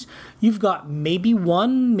years, you've got maybe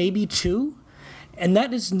 1, maybe 2. And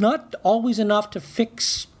that is not always enough to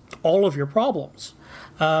fix all of your problems.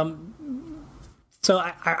 So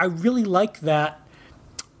I really like that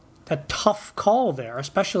tough call there,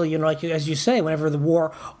 especially, you know, like as you say, whenever the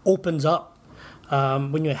war opens up.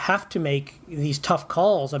 When you have to make these tough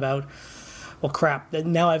calls about, well, crap,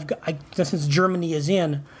 now since Germany is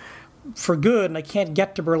in for good and I can't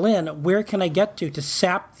get to Berlin, where can I get to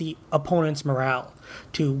sap the opponent's morale,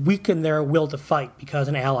 to weaken their will to fight because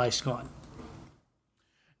an ally's gone?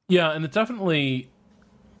 Yeah, and it definitely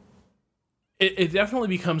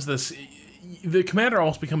becomes this. The commander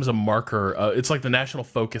almost becomes a marker. It's like the national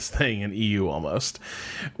focus thing in EU almost,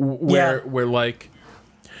 where like,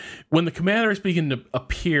 when the commander is beginning to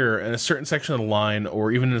appear in a certain section of the line, or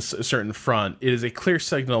even in a certain front, it is a clear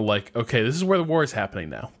signal like, okay, this is where the war is happening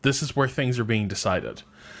now. This is where things are being decided.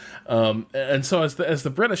 And so as the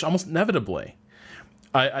British, almost inevitably,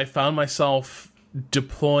 I found myself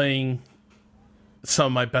deploying some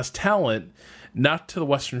of my best talent, not to the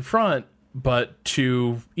Western Front, but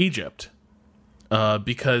to Egypt.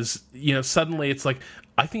 Because, you know, suddenly it's like,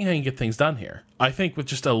 I think I can get things done here. I think with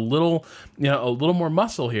just a little more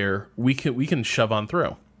muscle here, we can shove on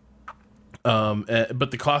through.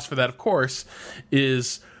 But the cost for that, of course,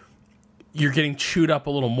 is you're getting chewed up a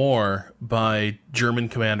little more by German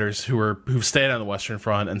commanders who've stayed on the Western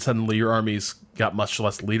Front, and suddenly your army's got much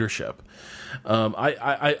less leadership.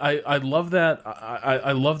 I love that.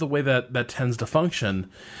 I love the way that tends to function.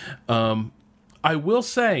 I will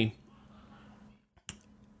say,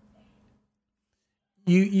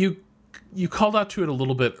 you you called out to it a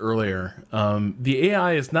little bit earlier. The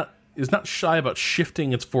AI is not shy about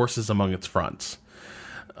shifting its forces among its fronts.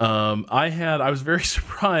 I was very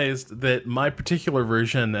surprised that my particular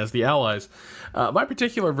version, as the Allies, my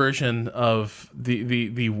particular version of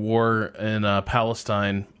the war in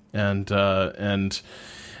Palestine and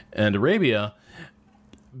Arabia,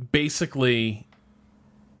 basically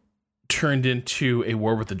turned into a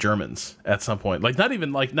war with the Germans at some point. Not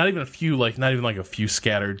even a few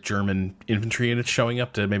scattered German infantry units showing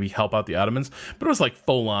up to maybe help out the Ottomans, but it was like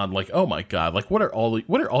full on, like, oh my god, like what are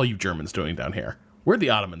all you Germans doing down here? Where'd the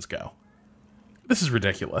Ottomans go? This is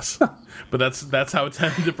ridiculous. But that's how it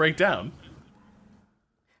tended to break down.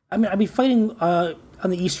 I mean, I'd be fighting on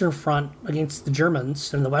the Eastern Front against the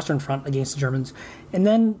Germans and the Western Front against the Germans, and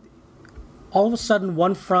then all of a sudden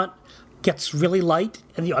one front gets really light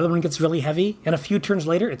and the other one gets really heavy, and a few turns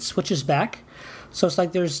later it switches back. So it's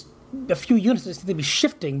like there's a few units that seem to be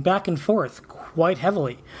shifting back and forth quite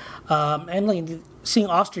heavily. And like seeing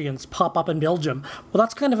Austrians pop up in Belgium, well,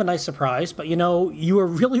 that's kind of a nice surprise, but you were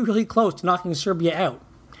really, really close to knocking Serbia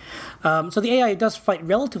out. So the AI does fight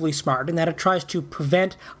relatively smart in that it tries to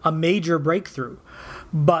prevent a major breakthrough,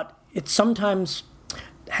 but it sometimes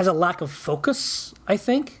has a lack of focus, I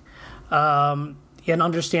think. In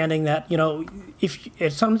understanding that,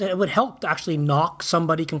 if sometimes it would help to actually knock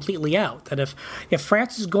somebody completely out. That if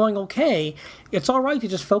France is going okay, it's all right to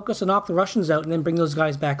just focus and knock the Russians out and then bring those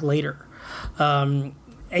guys back later. And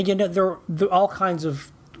there are all kinds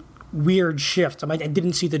of weird shifts. I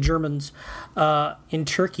didn't see the Germans in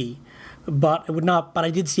Turkey, but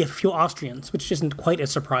I did see a few Austrians, which isn't quite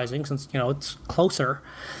as surprising since it's closer.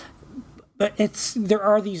 But there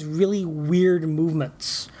are these really weird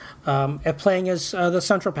movements. At playing as the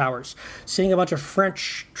Central Powers, seeing a bunch of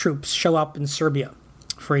French troops show up in Serbia,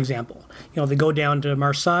 for example. They go down to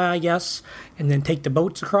Marseille, I guess, and then take the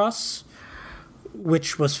boats across,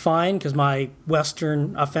 which was fine because my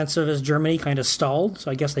Western offensive as Germany kind of stalled,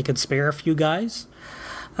 so I guess they could spare a few guys.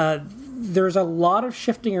 There's a lot of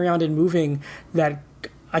shifting around and moving that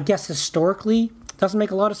I guess historically doesn't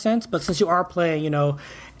make a lot of sense, but since you are playing,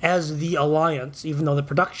 as the Alliance, even though the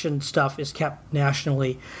production stuff is kept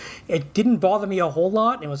nationally, it didn't bother me a whole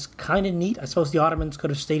lot. It was kind of neat. I suppose the Ottomans could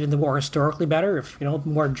have stayed in the war historically better if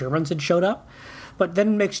more Germans had showed up. But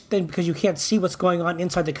then because you can't see what's going on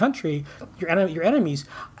inside the country, your enemies,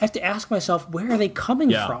 I have to ask myself, where are they coming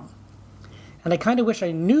from? And I kind of wish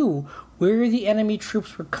I knew where the enemy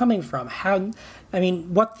troops were coming from.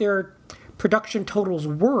 What their production totals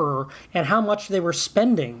were and how much they were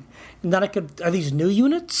spending. And then are these new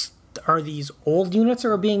units? Are these old units that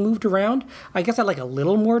are being moved around? I guess I'd like a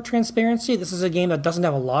little more transparency. This is a game that doesn't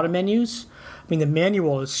have a lot of menus. The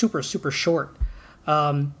manual is super, super short.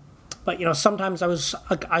 But, sometimes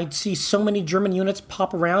I'd see so many German units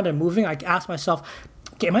pop around and moving. I ask myself,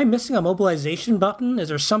 am I missing a mobilization button? Is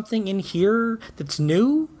there something in here that's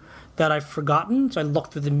new that I've forgotten? So I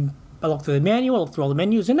looked through the manual, I looked through all the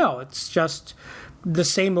menus, and no, it's just the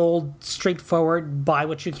same old straightforward buy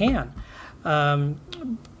what you can.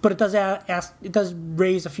 But it does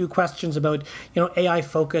raise a few questions about AI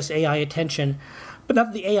focus, AI attention. But not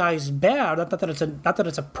that the AI is bad, not that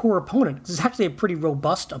it's a poor opponent. It's actually a pretty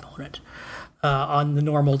robust opponent on the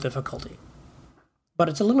normal difficulty. But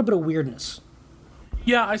it's a little bit of weirdness.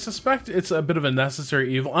 Yeah, I suspect it's a bit of a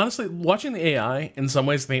necessary evil. Honestly, watching the AI, in some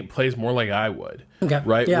ways, I think it plays more like I would. Okay.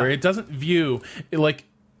 Right? Yeah. Where it doesn't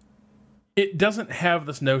it doesn't have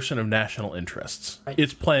this notion of national interests. Right.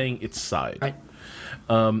 It's playing its side. Right.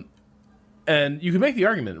 And you can make the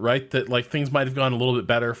argument, right, that things might have gone a little bit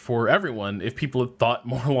better for everyone if people had thought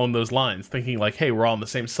more along those lines, thinking hey, we're all on the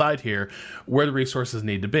same side here, where the resources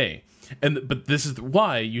need to be. But this is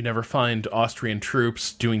why you never find Austrian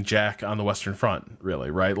troops doing jack on the Western Front, really,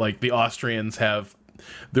 right? The Austrians have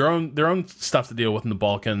their own stuff to deal with in the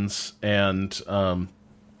Balkans and down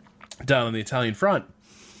on the Italian front.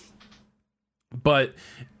 But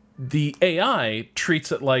the AI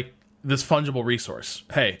treats it like this fungible resource.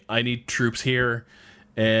 Hey, I need troops here,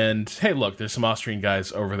 and hey, look, there's some Austrian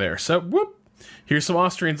guys over there. So, whoop, here's some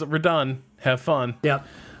Austrians that we're done. Have fun. Yeah.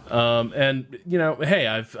 And hey,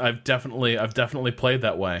 I've definitely played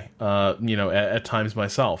that way, at times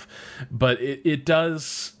myself, but it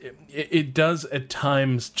does at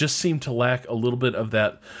times just seem to lack a little bit of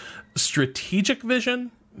that strategic vision,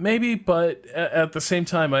 maybe, but at the same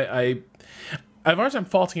time, I've a hard time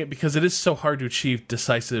faulting it because it is so hard to achieve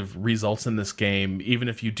decisive results in this game, even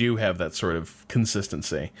if you do have that sort of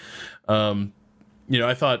consistency. I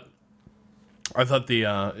thought the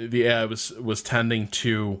AI was tending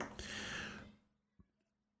to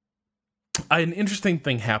an interesting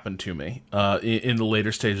thing happened to me in the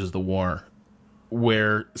later stages of the war,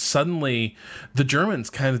 where suddenly the Germans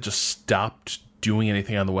kind of just stopped doing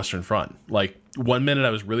anything on the Western Front. Like, 1 minute I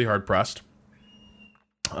was really hard pressed.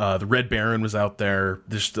 The Red Baron was out there.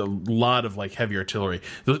 There's a lot of like heavy artillery.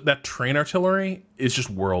 That train artillery is just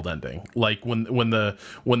world ending. Like when the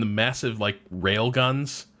massive like rail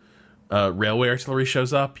guns, railway artillery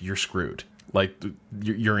shows up, you're screwed. Like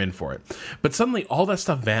you're in for it. But suddenly all that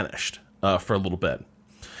stuff vanished for a little bit,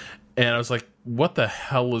 and I was like, what the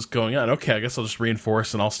hell is going on? Okay, I guess I'll just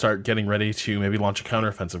reinforce and I'll start getting ready to maybe launch a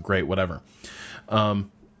counteroffensive. Great, whatever. And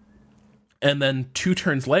then 2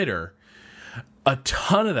 turns later, a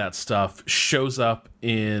ton of that stuff shows up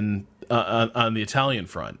in on the Italian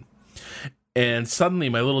front. And suddenly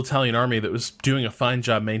my little Italian army that was doing a fine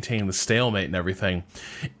job maintaining the stalemate and everything,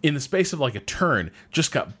 in the space of like a turn,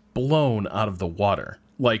 just got blown out of the water.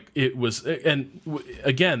 Like it was, and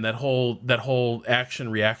again, that whole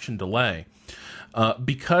action-reaction delay,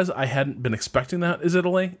 because I hadn't been expecting that as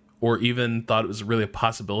Italy, or even thought it was really a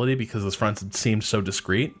possibility because those fronts had seemed so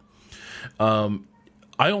discreet. I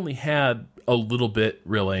only had a little bit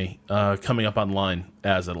really coming up online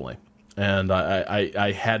as Italy, and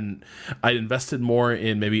I'd invested more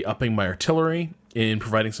in maybe upping my artillery, in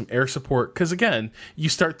providing some air support, because again, you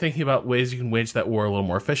start thinking about ways you can wage that war a little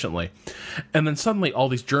more efficiently. And then suddenly all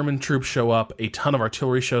these German troops show up, a ton of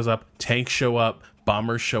artillery shows up, tanks show up,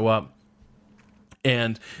 bombers show up,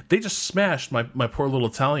 and they just smashed my poor little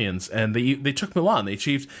Italians, and they took Milan. They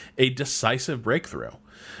achieved a decisive breakthrough.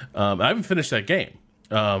 I haven't finished that game.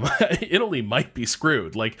 Italy might be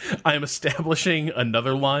screwed. Like, I'm establishing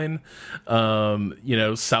another line,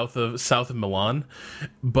 south of Milan,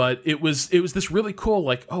 but it was this really cool,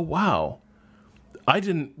 like, oh wow, I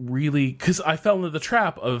didn't really, because I fell into the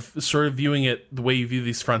trap of sort of viewing it the way you view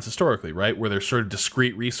these fronts historically, right? Where they're sort of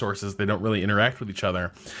discrete resources, they don't really interact with each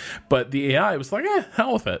other. But the AI was like,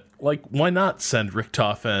 hell with it. Like, why not send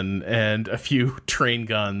Richthofen and a few train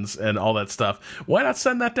guns and all that stuff? Why not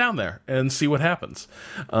send that down there and see what happens?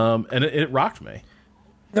 And it rocked me.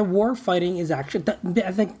 The war fighting is actually,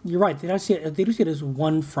 I think you're right. They do see it as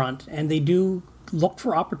one front, and they do look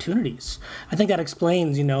for opportunities. I think that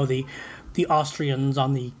explains, the Austrians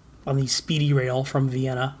on the speedy rail from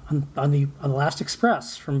Vienna, on the last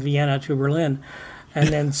express from Vienna to Berlin, and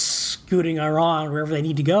then scooting around wherever they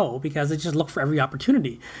need to go, because they just look for every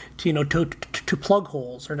opportunity to plug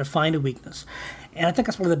holes or to find a weakness. And I think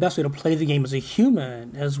that's one of the best way to play the game as a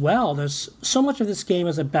human as well. There's so much of this game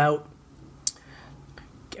is about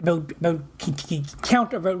reacting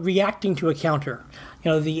to a counter.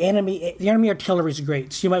 The enemy artillery is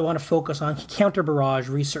great, so you might want to focus on counter barrage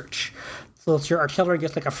research. So your artillery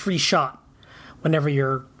gets like a free shot whenever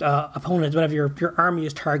your whenever your army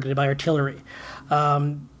is targeted by artillery.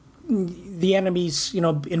 The enemy's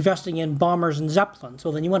investing in bombers and zeppelins.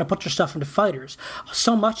 So then you want to put your stuff into fighters.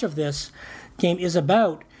 So much of this game is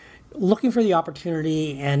about looking for the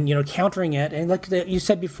opportunity and countering it. And like you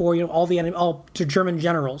said before, all the German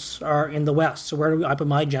generals are in the west. So where do I put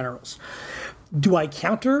my generals? Do I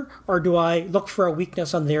counter, or do I look for a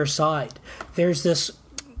weakness on their side? There's this.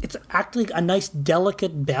 It's actually a nice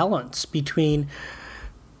delicate balance between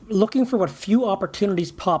looking for what few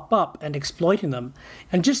opportunities pop up and exploiting them,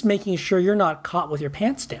 and just making sure you're not caught with your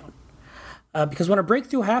pants down. Because when a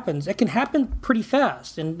breakthrough happens, it can happen pretty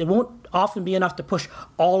fast, and it won't often be enough to push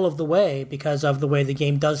all of the way because of the way the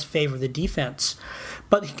game does favor the defense.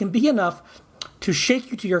 But it can be enough to shake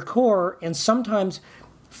you to your core and sometimes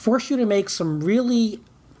force you to make some really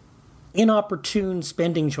inopportune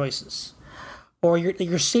spending choices. Or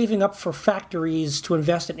you're saving up for factories to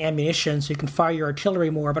invest in ammunition so you can fire your artillery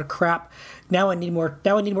more, but crap, now I need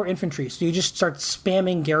more infantry. So you just start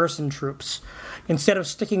spamming garrison troops instead of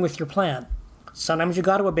sticking with your plan. Sometimes you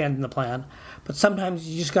got to abandon the plan, but sometimes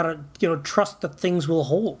you just got to trust that things will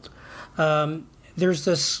hold.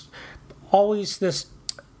 There's always this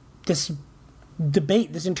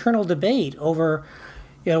debate, this internal debate over,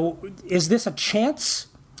 is this a chance?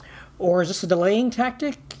 Or is this a delaying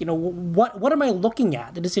tactic? What am I looking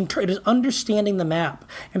at? It is understanding the map.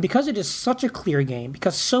 And because it is such a clear game,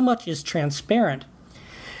 because so much is transparent,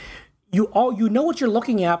 you know what you're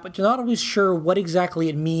looking at, but you're not always sure what exactly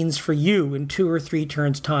it means for you in 2 or 3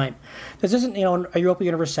 turns' time. This isn't, a Europa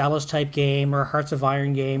Universalis type game, or a Hearts of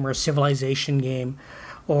Iron game, or a Civilization game,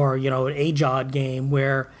 or, an AJOD game,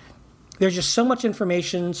 where there's just so much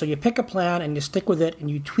information, so you pick a plan and you stick with it, and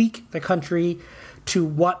you tweak the country to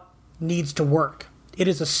what needs to work. It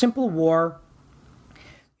is a simple war.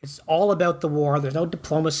 It's all about the war. There's no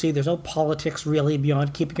diplomacy. There's no politics really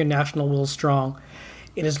beyond keeping your national will strong.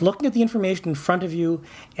 It is looking at the information in front of you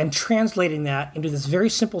and translating that into this very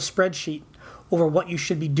simple spreadsheet over what you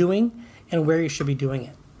should be doing and where you should be doing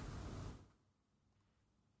it.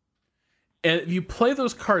 And if you play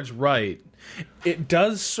those cards right, it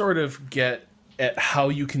does sort of get at how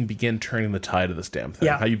you can begin turning the tide of this damn thing,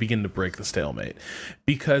 how you begin to break the stalemate.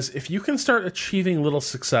 Because if you can start achieving little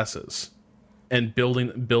successes and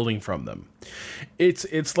building from them,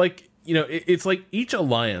 it's like, you know, it's like each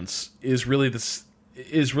alliance is really this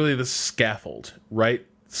scaffold, right?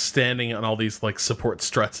 Standing on all these like support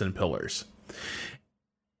struts and pillars.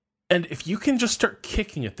 And if you can just start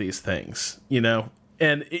kicking at these things, you know,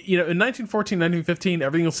 and you know, in 1914, 1915,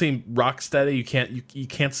 everything will seem rock steady. You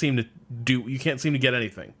can't seem to get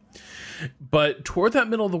anything. But toward that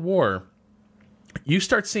middle of the war, you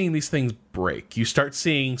start seeing these things break. You start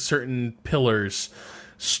seeing certain pillars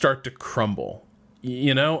start to crumble,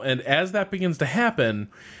 you know, and as that begins to happen,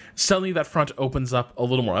 suddenly that front opens up a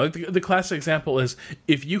little more. I think the classic example is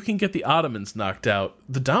if you can get the Ottomans knocked out,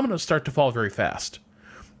 the dominoes start to fall very fast,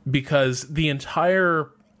 because the entire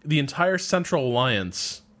Central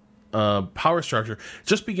Alliance power structure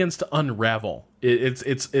just begins to unravel.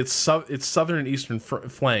 Its southern and eastern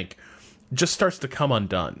flank just starts to come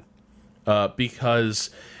undone, because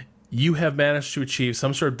you have managed to achieve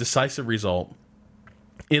some sort of decisive result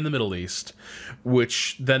in the Middle East,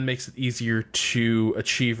 which then makes it easier to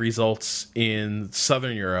achieve results in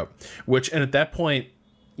Southern Europe, and at that point,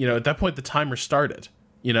 the timer started.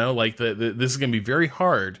 You know, like this is going to be very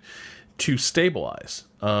hard to stabilize.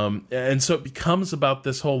 And so it becomes about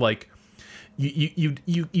this whole, like,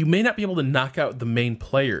 you may not be able to knock out the main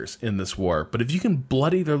players in this war, but if you can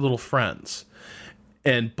bloody their little friends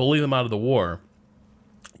and bully them out of the war,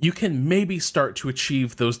 you can maybe start to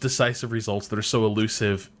achieve those decisive results that are so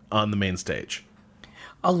elusive on the main stage.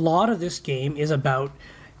 A lot of this game is about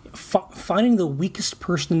finding the weakest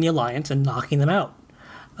person in the alliance and knocking them out.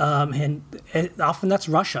 And often that's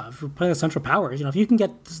Russia. If you're playing the Central Powers, you know, if you can get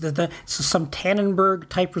some Tannenberg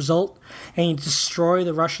type result and you destroy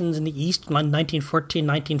the Russians in the East in 1914,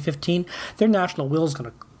 1915, their national will is going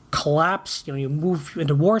to collapse. You know, you move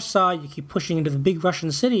into Warsaw, you keep pushing into the big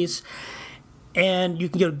Russian cities, and you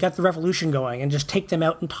can get the revolution going and just take them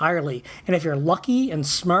out entirely. And if you're lucky and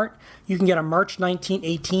smart, you can get a March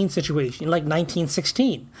 1918 situation, like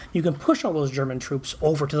 1916. You can push all those German troops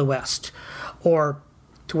over to the west, or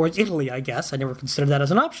towards Italy, I guess. I never considered that as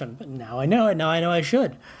an option, but now I know it. Now I know I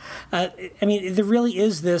should. I mean, there really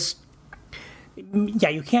is this. Yeah,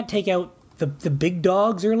 you can't take out the big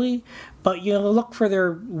dogs early, but you know, look for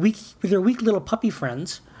their weak little puppy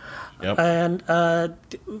friends, and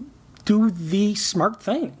do the smart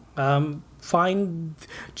thing.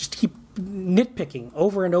 Just keep nitpicking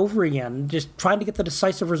over and over again, just trying to get the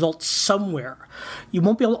decisive result somewhere. You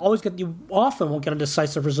won't be able to always get. You often won't get a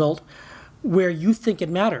decisive result where you think it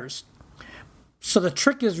matters. So the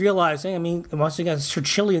trick is realizing, I mean, once again, it's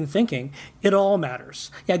Churchillian thinking, it all matters.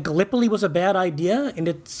 Yeah, Gallipoli was a bad idea and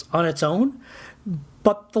it's on its own,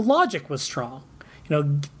 but the logic was strong. You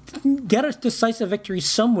know, get a decisive victory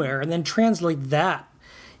somewhere and then translate that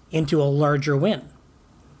into a larger win.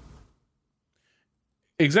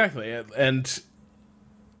 Exactly. And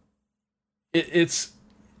it's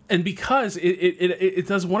and because it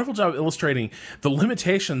does a wonderful job of illustrating the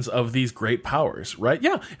limitations of these great powers, right?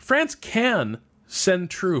 Yeah, France can send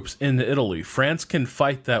troops into Italy. France can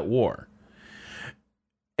fight that war.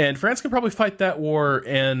 And France can probably fight that war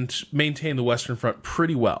and maintain the Western Front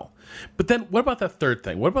pretty well. But then what about that third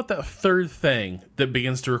thing? What about that third thing that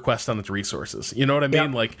begins to request on its resources? You know what I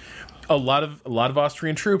mean? Yeah. Like a lot of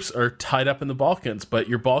Austrian troops are tied up in the Balkans, but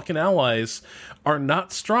your Balkan allies are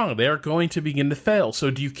not strong. They are going to begin to fail. So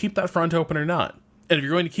do you keep that front open or not? And if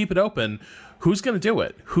you're going to keep it open, who's going to do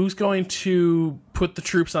it? Who's going to put the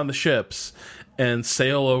troops on the ships and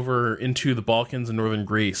sail over into the Balkans and northern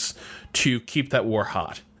Greece to keep that war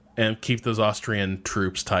hot and keep those Austrian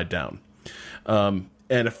troops tied down?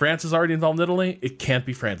 And if France is already involved in Italy, it can't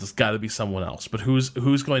be France. It's got to be someone else. But who's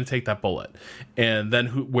going to take that bullet? And then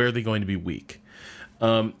where are they going to be weak?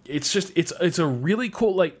 It's a really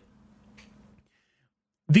cool, like,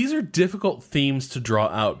 these are difficult themes to draw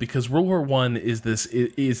out because World War I is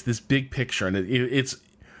this big picture, and it's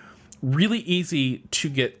really easy to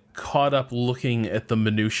get caught up looking at the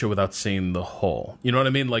minutia without seeing the whole. You know what I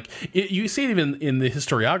mean? Like you see it even in the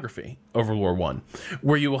historiography of World War I,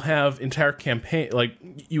 where you will have entire campaign, like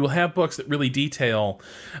you will have books that really detail,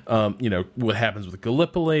 what happens with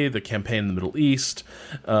Gallipoli, the campaign in the Middle East,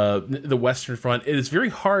 the Western Front. It is very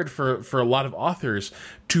hard for a lot of authors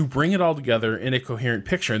to bring it all together in a coherent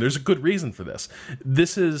picture, and there's a good reason for this.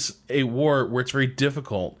 This is a war where it's very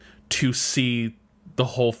difficult to see the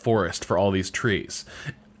whole forest for all these trees.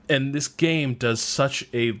 And this game does such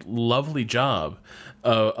a lovely job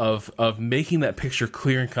of making that picture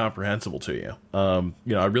clear and comprehensible to you.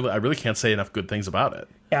 I really can't say enough good things about it.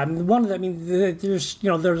 Yeah,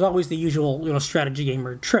 there's always the usual strategy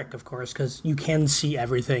gamer trick, of course, because you can see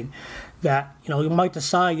everything. That you might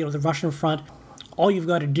decide the Russian front, all you've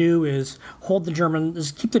got to do is keep the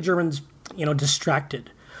Germans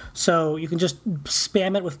distracted, so you can just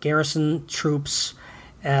spam it with garrison troops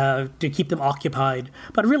to keep them occupied,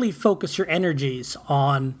 but really focus your energies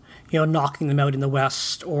on knocking them out in the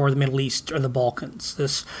West or the Middle East or the Balkans.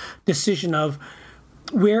 This decision of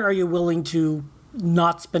where are you willing to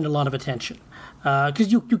not spend a lot of attention,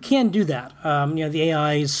 because you can do that. The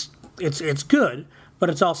AI's it's good, but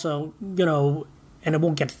it's also and it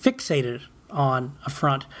won't get fixated on a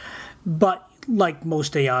front. But like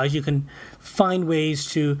most AIs, you can find ways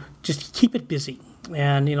to just keep it busy.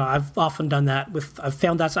 And I've often done that I've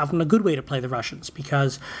found that's often a good way to play the Russians,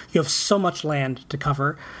 because you have so much land to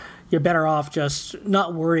cover. You're better off just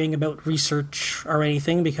not worrying about research or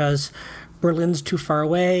anything, because Berlin's too far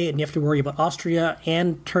away, and you have to worry about Austria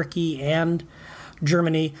and Turkey and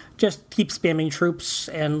Germany. Just keep spamming troops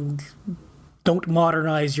and don't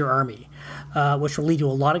modernize your army, which will lead to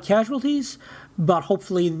a lot of casualties, but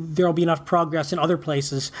hopefully there will be enough progress in other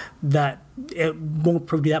places that it won't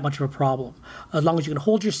prove to be that much of a problem. As long as you can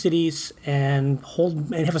hold your cities and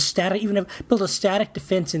build a static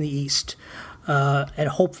defense in the east, and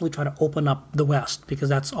hopefully try to open up the West, because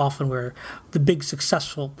that's often where the big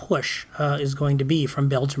successful push is going to be from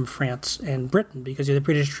Belgium, France, and Britain, because the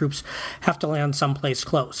British troops have to land someplace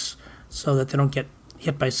close so that they don't get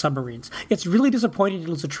hit by submarines. It's really disappointing to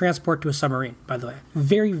lose a transport to a submarine, by the way.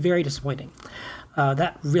 Very, very disappointing.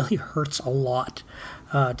 That really hurts a lot,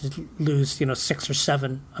 to lose 6 or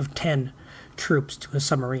 7 of 10 troops to a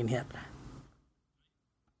submarine hit.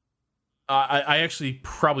 I actually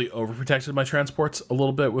probably overprotected my transports a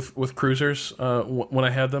little bit with cruisers when I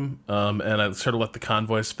had them, and I sort of let the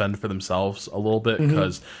convoys fend for themselves a little bit,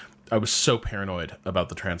 because I was so paranoid about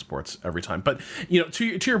the transports every time. But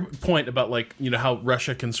to your point about how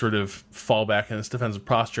Russia can sort of fall back in its defensive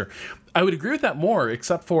posture, I would agree with that more,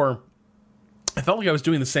 except for I felt like I was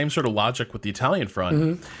doing the same sort of logic with the Italian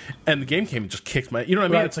front, and the game came and just kicked my. You know what I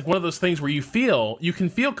mean? Right. It's like one of those things where you can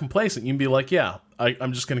feel complacent. You can be like, yeah,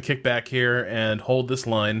 I'm just going to kick back here and hold this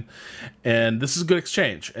line, and this is a good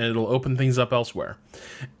exchange, and it'll open things up elsewhere.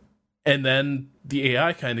 And then the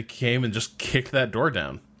AI kind of came and just kicked that door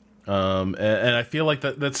down. And I feel like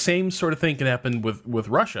that same sort of thing can happen with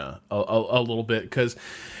Russia a little bit, because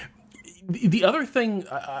the other thing,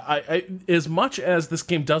 I as much as this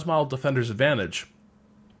game does model defender's advantage,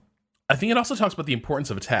 I think it also talks about the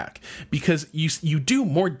importance of attack, because you do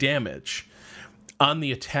more damage on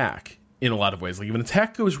the attack in a lot of ways. Like if an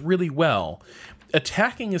attack goes really well,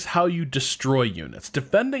 attacking is how you destroy units.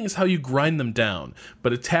 Defending is how you grind them down,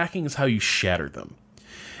 but attacking is how you shatter them.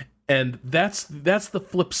 And that's the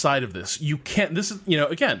flip side of this. You can't. This is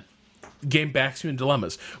again, game backs you in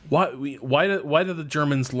dilemmas. Why do the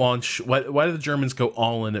Germans launch? Why do the Germans go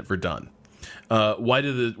all in at Verdun? Why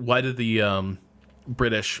do the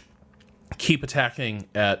British keep attacking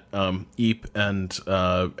at Ypres and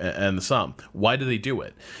the Somme? Why do they do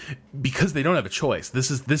it? Because they don't have a choice. This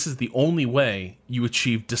is the only way you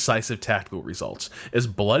achieve decisive tactical results. As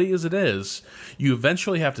bloody as it is, you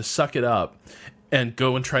eventually have to suck it up and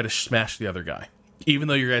go and try to smash the other guy. Even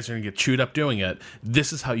though you guys are going to get chewed up doing it,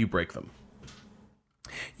 this is how you break them.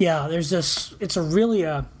 Yeah, there's this. It's a really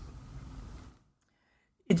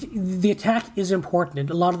the attack is important, and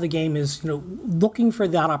a lot of the game is looking for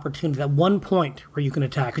that opportunity, that one point where you can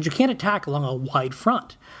attack, because you can't attack along a wide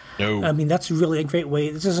front. No, I mean that's really a great way.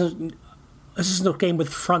 This is no game with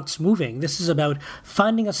fronts moving. This is about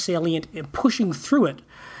finding a salient and pushing through it,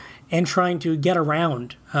 and trying to get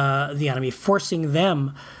around the enemy, forcing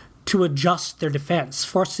them to adjust their defense,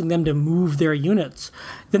 forcing them to move their units.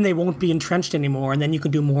 Then they won't be entrenched anymore, and then you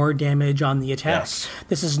can do more damage on the attack. Yes.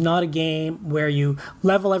 This is not a game where you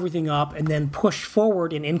level everything up and then push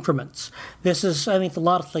forward in increments. This is, I think,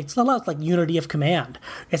 it's a lot like Unity of Command.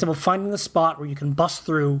 It's about finding the spot where you can bust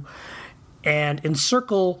through and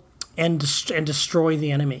encircle and destroy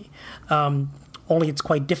the enemy. Only it's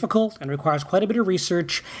quite difficult and requires quite a bit of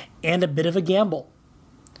research and a bit of a gamble.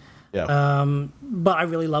 Yeah. But I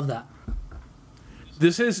really love that.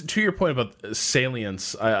 This is, to your point about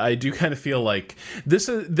salience, I do kind of feel like this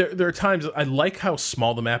is, there are times, I like how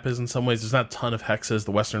small the map is in some ways. There's not a ton of hexes.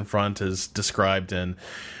 The Western Front is described in,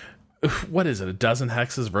 what is it, a dozen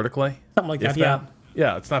hexes vertically? Something like that, yeah.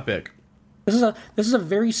 Yeah, it's not big. This is a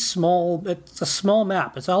very small, it's a small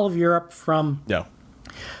map. It's all of Europe from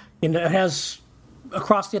It has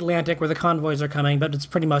across the Atlantic where the convoys are coming, but it's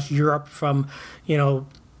pretty much Europe from,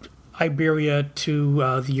 Iberia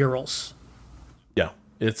to the Urals. Yeah,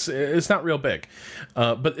 it's not real big,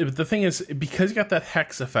 but the thing is, because you got that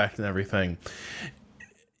hex effect and everything,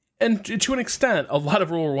 and to an extent, a lot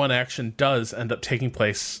of World War I action does end up taking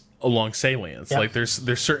place along salients. Yep. Like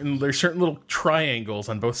there's certain little triangles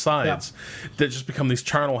on both sides that just become these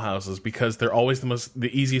charnel houses because they're always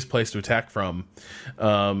the easiest place to attack from,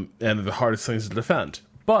 and the hardest things to defend.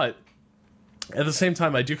 But at the same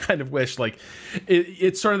time, I do kind of wish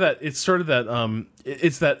it's that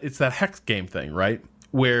hex game thing, right?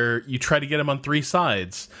 Where you try to get them on three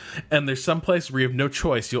sides, and there's some place where you have no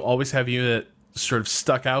choice. You'll always have a unit sort of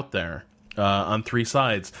stuck out there on three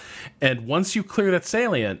sides, and once you clear that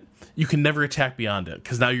salient, you can never attack beyond it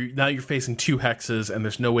because now you're facing two hexes, and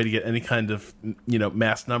there's no way to get any kind of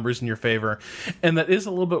mass numbers in your favor, and that is a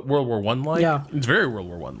little bit World War I like. Yeah. It's very World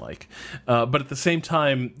War I like, but at the same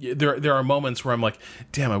time, there are moments where I'm like,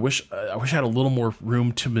 damn, I wish I had a little more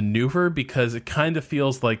room to maneuver because it kind of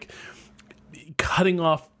feels like cutting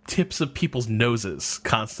off tips of people's noses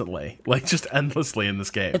constantly, like just endlessly in this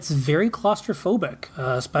game. It's very claustrophobic,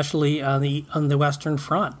 especially on the Western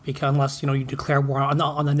Front, because unless you declare war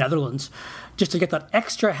on the Netherlands, just to get that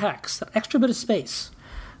extra hex, that extra bit of space.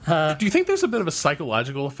 Do you think there's a bit of a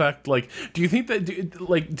psychological effect? Like, do you think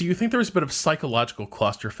there's a bit of psychological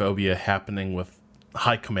claustrophobia happening with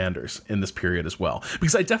high commanders in this period as well?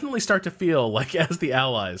 Because I definitely start to feel like, as the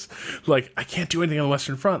Allies, like I can't do anything on the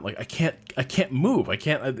Western Front. Like I can't move.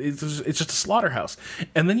 It's just a slaughterhouse.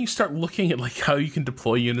 And then you start looking at like how you can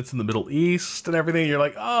deploy units in the Middle East and everything. And you're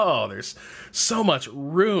like, oh, there's so much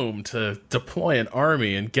room to deploy an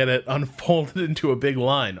army and get it unfolded into a big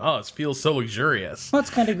line. Oh, it feels so luxurious. Well,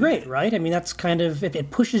 that's kind of great, right? I mean, that's kind of it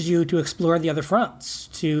pushes you to explore the other fronts,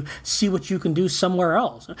 to see what you can do somewhere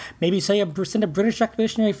else. Maybe send a British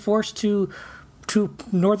expeditionary force to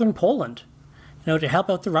northern Poland, to help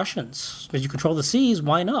out the Russians. Because you control the seas,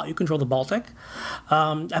 why not? You control the Baltic.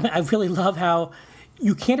 I really love how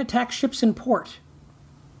you can't attack ships in port.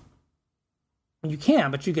 You can,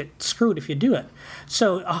 but you get screwed if you do it.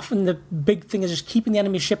 So often the big thing is just keeping the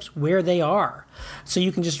enemy ships where they are, so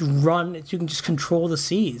you can just control the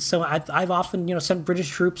seas. So I've often sent British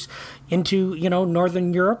troops into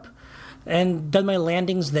northern Europe and done my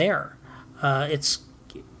landings there. It's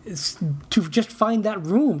to just find that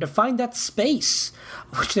room, to find that space,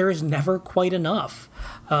 which there is never quite enough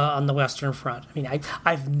on the Western Front. I mean,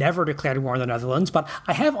 I've never declared war on the Netherlands, but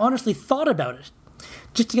I have honestly thought about it,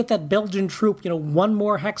 just to get that Belgian troop, one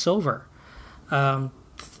more hex over,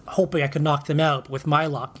 hoping I could knock them out. But with my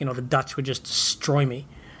luck, the Dutch would just destroy me,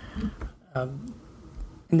 and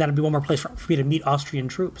that'd be one more place for me to meet Austrian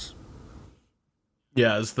troops.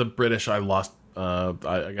 Yeah, as the British, I lost.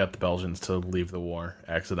 I got the Belgians to leave the war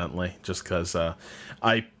accidentally, just because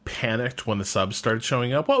I panicked when the subs started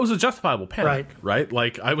showing up. Well, it was a justifiable panic, right?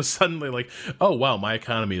 Like, I was suddenly like, oh, wow, my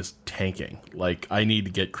economy is tanking. Like, I need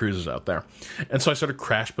to get cruisers out there. And so I started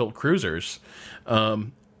crash-built cruisers.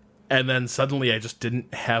 And then suddenly I just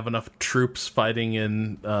didn't have enough troops fighting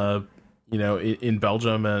in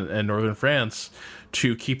Belgium and northern France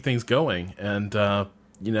to keep things going. And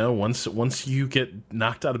once you get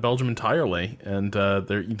knocked out of Belgium entirely, and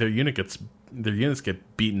their units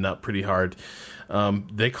get beaten up pretty hard,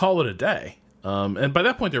 they call it a day. And by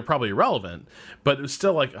that point, they're probably irrelevant. But it was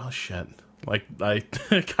still like, oh shit! Like, I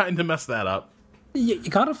kind of messed that up. You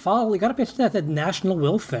gotta follow. You gotta pay attention to that national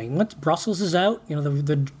will thing. Once Brussels is out,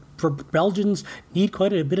 the Belgians need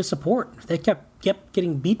quite a bit of support. If they kept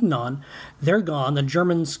getting beaten on, they're gone. The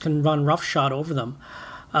Germans can run roughshod over them.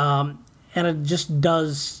 And it just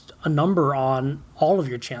does a number on all of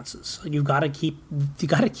your chances. You got to keep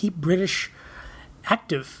British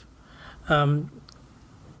active. How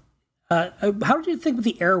did you think of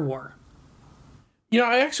the air war?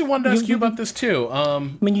 I actually wanted to ask you about this too. I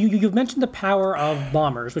mean, you've mentioned the power of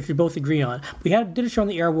bombers, which we both agree on. We did a show on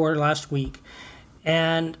the air war last week,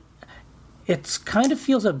 and it kind of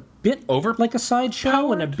feels a bit like a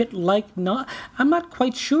sideshow and a bit like not. I'm not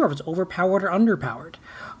quite sure if it's overpowered or underpowered.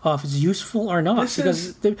 If it's useful or not,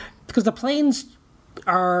 because the planes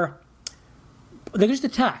they just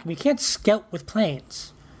attack. I mean, you can't scout with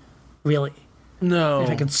planes, really. No.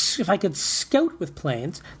 If I could scout with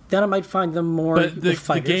planes, then I might find them more. But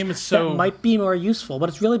the game is so that might be more useful. But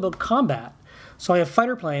it's really about combat. So I have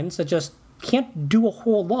fighter planes that just can't do a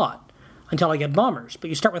whole lot until I get bombers. But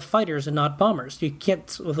you start with fighters and not bombers. You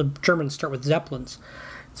can't. Well, the Germans start with Zeppelins.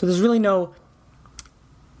 So there's really no.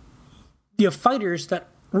 You have fighters that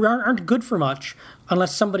aren't good for much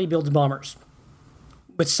unless somebody builds bombers,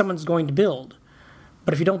 which someone's going to build.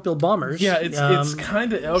 But if you don't build bombers, yeah, it's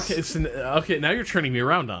kind of okay. Okay, now you're turning me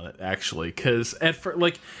around on it actually, because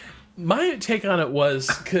like my take on it was,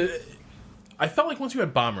 cause I felt like once you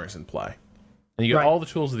had bombers in play and you got all the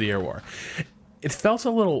tools of the air war, it felt a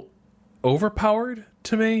little overpowered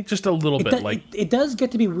to me, just a little bit. Like it does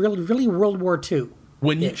get to be really World War II.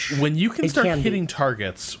 When you can start hitting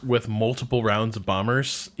targets with multiple rounds of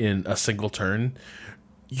bombers in a single turn,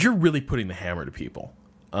 you're really putting the hammer to people.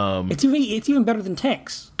 It's even better than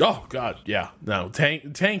tanks. Oh God, yeah. No,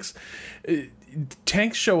 tanks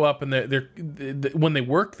show up and they're when they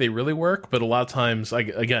work, they really work. But a lot of times, I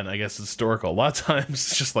guess it's historical. A lot of times,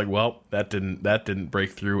 it's just like, well, that didn't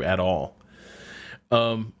break through at all.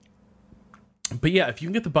 But yeah, if you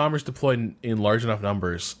can get the bombers deployed in large enough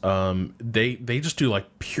numbers, they just do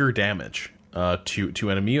like pure damage to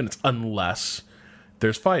enemy units unless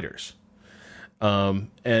there's fighters. And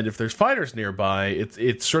if there's fighters nearby,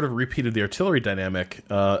 it's sort of repeated the artillery dynamic.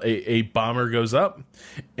 A bomber goes up,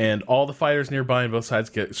 and all the fighters nearby on both sides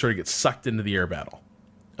get sucked into the air battle.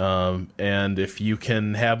 And if you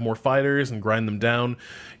can have more fighters and grind them down,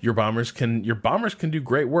 your bombers can do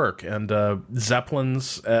great work. And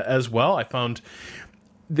Zeppelins as well. I found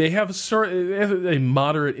they have a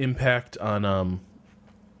moderate impact on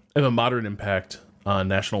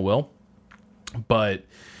national will, but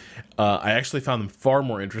I actually found them far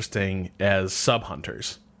more interesting as sub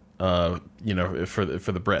hunters. For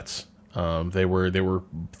the Brits. They were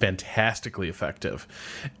fantastically effective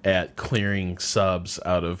at clearing subs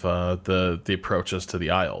out of the approaches to the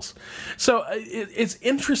Isles. So it's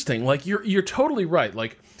interesting. Like you're totally right.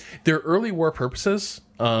 Like their early war purposes,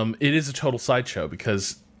 it is a total sideshow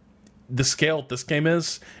because the scale this game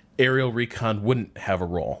is, aerial recon wouldn't have a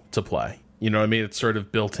role to play. You know what I mean? It's sort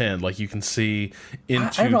of built in, like you can see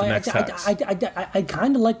into the next hex. I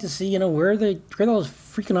kind of like to see, where those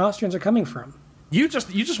freaking Austrians are coming from. You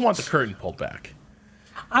just want the curtain pulled back.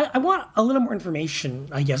 I want a little more information,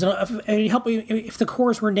 I guess. If the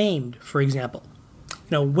corps were named, for example.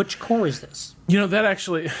 Which corps is this?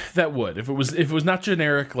 That would. If it was not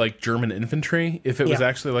generic like German infantry, if it was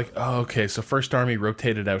actually like, oh, okay, so First Army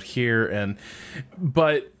rotated out here,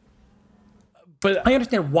 but I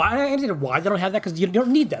understand why they don't have that, because you don't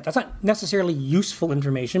need that. That's not necessarily useful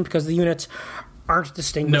information because the units aren't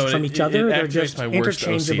distinguished from each other. They're just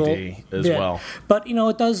interchangeable. OCD as well. But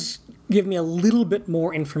it does give me a little bit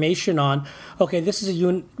more information on, okay, this is a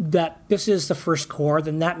unit that this is the First Corps,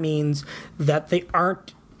 then that means that they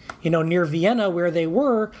aren't near Vienna where they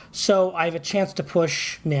were, so I have a chance to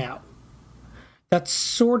push now. That's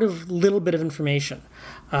sort of little bit of information.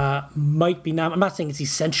 Might be not. I'm not saying it's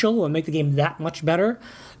essential and make the game that much better,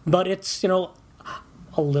 but it's a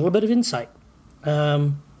little bit of insight,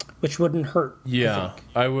 which wouldn't hurt. Yeah,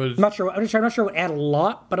 I would. I'm not sure. I'm not sure it would add a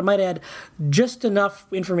lot, but it might add just enough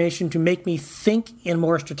information to make me think in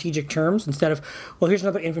more strategic terms instead of, well, here's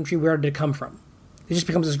another infantry. Where did it come from? It just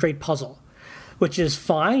becomes this great puzzle, which is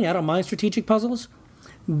fine. I don't mind strategic puzzles,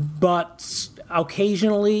 but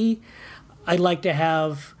occasionally I'd like to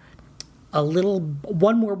have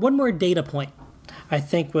one more data point. I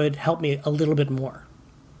think would help me a little bit more.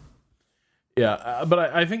 Yeah, but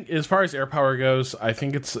I think as far as air power goes, I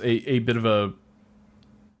think it's a bit of a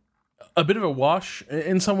wash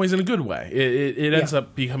in some ways, in a good way. It ends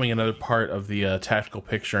up becoming another part of the tactical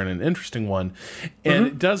picture, and an interesting one. And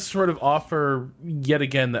it does sort of offer, yet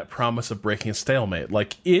again, that promise of breaking a stalemate.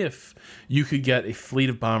 Like, if you could get a fleet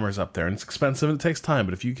of bombers up there, and it's expensive and it takes time,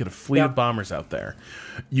 but if you get a fleet of bombers out there,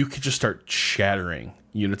 you could just start shattering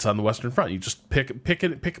units on the Western Front. You just pick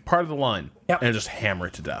a part of the line and just hammer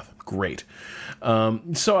it to death. Great.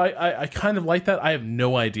 So I kind of like that. I have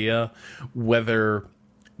no idea whether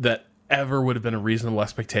that ever would have been a reasonable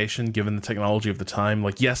expectation given the technology of the time.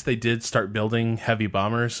 Like, yes, they did start building heavy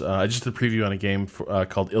bombers. I just did a preview on a game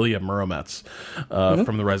called Ilya Muromets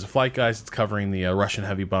from the Rise of Flight guys. It's covering the Russian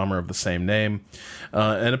heavy bomber of the same name.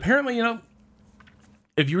 And apparently,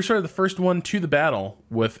 if you were sort of the first one to the battle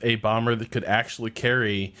with a bomber that could actually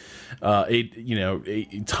carry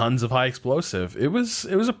tons of high explosive, it was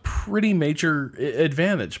a pretty major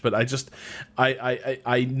advantage. But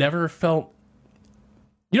I never felt,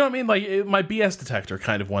 you know what I mean? Like, my BS detector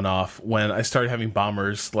kind of went off when I started having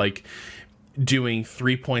bombers, like, doing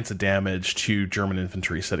 3 points of damage to German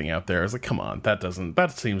infantry sitting out there. I was like, come on,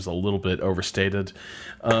 that seems a little bit overstated.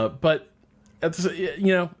 But,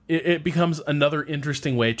 it becomes another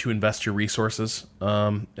interesting way to invest your resources.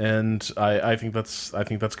 And I think that's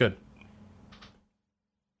good.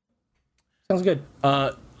 Sounds good.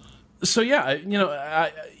 So, yeah,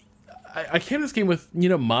 I came to this game with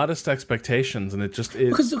modest expectations, and it just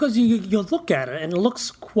because you look at it and it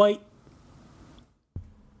looks quite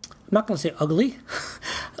not going to say ugly,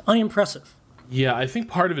 unimpressive. Yeah, I think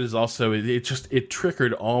part of it is also it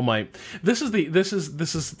triggered all my. This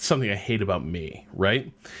is something I hate about me,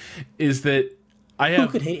 right? Is that I have. Who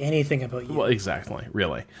could hate anything about you? Well, exactly,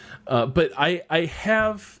 really. But I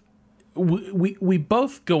have. We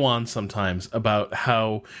both go on sometimes about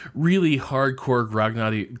how really hardcore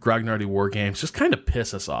grognardy war games just kind of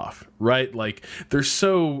piss us off, right? Like, they're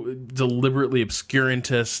so deliberately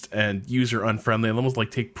obscurantist and user unfriendly, and almost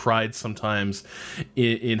like take pride sometimes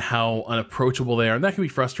in how unapproachable they are, and that can be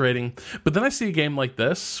frustrating. But then I see a game like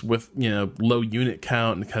this with, low unit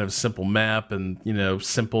count and kind of a simple map and,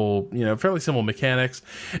 simple, fairly simple mechanics,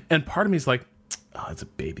 and part of me is like, oh, it's a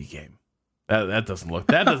baby game. That doesn't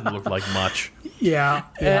look like much. Yeah.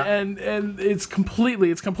 And it's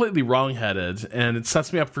completely wrongheaded, and it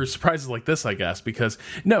sets me up for surprises like this, I guess, because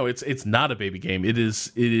no, it's not a baby game. It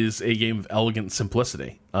is a game of elegant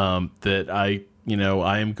simplicity that I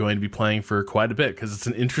am going to be playing for quite a bit, because it's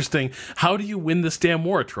an interesting. How do you win this damn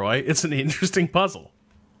war, Troy? It's an interesting puzzle.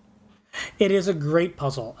 It is a great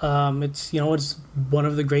puzzle. It's one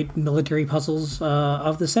of the great military puzzles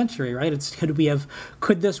of the century, right? It's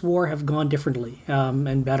could this war have gone differently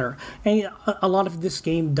and better? And a lot of this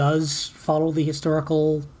game does follow the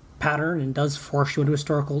historical pattern and does force you into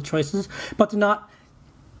historical choices, but it's not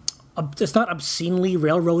obscenely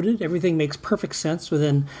railroaded. Everything makes perfect sense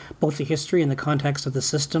within both the history and the context of the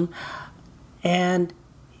system, and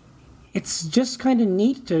it's just kind of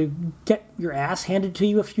neat to get your ass handed to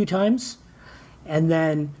you a few times and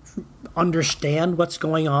then understand what's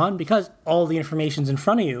going on, because all the information's in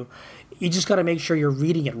front of you. You just got to make sure you're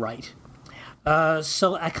reading it right.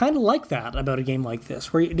 So I kind of like that about a game like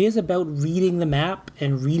this, where it is about reading the map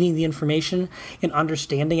and reading the information and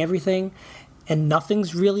understanding everything, and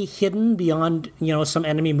nothing's really hidden beyond, some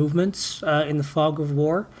enemy movements in the fog of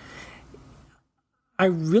war. I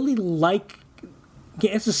really like.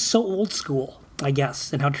 It's just so old school, I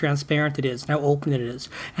guess, and how transparent it is, and how open it is,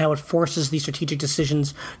 and how it forces these your strategic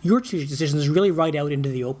decisions really right out into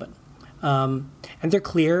the open. And they're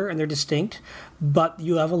clear and they're distinct, but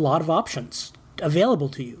you have a lot of options available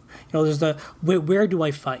to you. There's where do I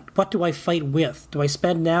fight? What do I fight with? Do I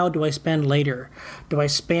spend now? Do I spend later? Do I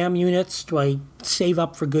spam units? Do I save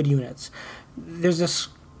up for good units?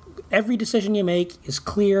 Every decision you make is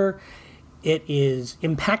clear. It is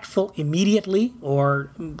impactful immediately,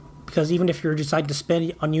 because even if you're deciding to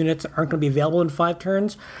spend on units that aren't going to be available in 5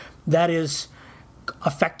 turns, that is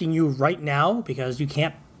affecting you right now, because you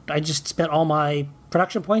can't. I just spent all my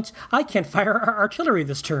production points. I can't fire artillery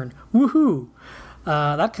this turn. Woohoo!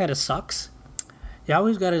 That kind of sucks. You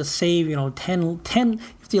always got to save, 10. You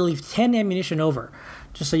have to leave 10 ammunition over,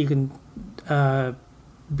 just so you can so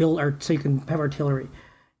you can have artillery.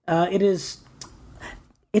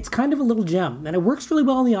 It's kind of a little gem, and it works really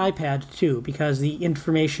well on the iPad too, because the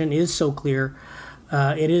information is so clear.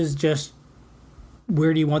 It is just,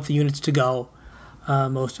 where do you want the units to go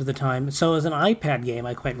most of the time. So as an iPad game,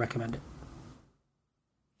 I quite recommend it.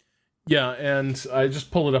 Yeah, and I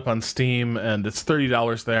just pulled it up on Steam, and it's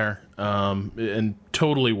 $30 there, and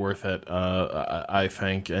totally worth it, I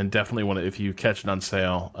think, and definitely if you catch it on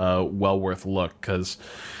sale, well worth a look, because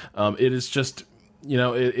it is just,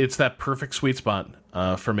 it's that perfect sweet spot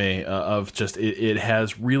for me of just, it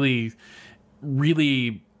has really,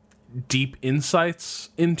 really deep insights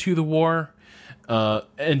into the war,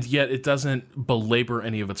 and yet it doesn't belabor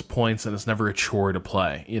any of its points, and it's never a chore to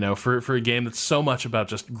play. For a game that's so much about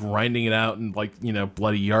just grinding it out and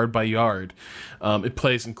bloody yard by yard, it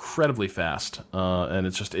plays incredibly fast, and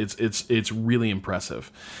it's really impressive.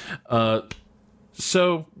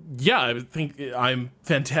 So yeah, I think I'm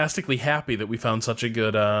fantastically happy that we found such a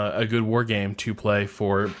good war game to play,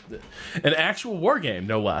 for an actual war game,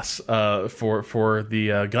 no less, for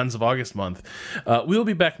the Guns of August month. We'll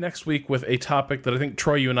be back next week with a topic that I think,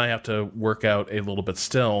 Troy, you and I have to work out a little bit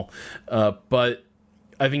still, but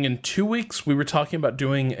I think in 2 weeks we were talking about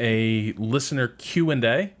doing a listener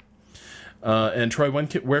Q&A. And Troy,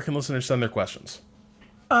 where can listeners send their questions?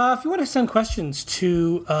 If you want to send questions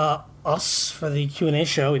to us for the Q&A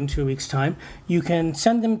show in 2 weeks' time, you can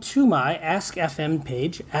send them to my Ask FM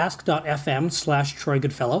page, ask.fm/Troy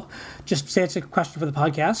Goodfellow. Just say it's a question for the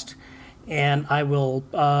podcast, and I will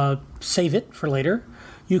save it for later.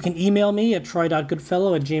 You can email me at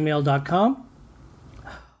troy.goodfellow@gmail.com.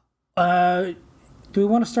 Do we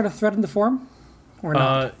want to start a thread in the forum or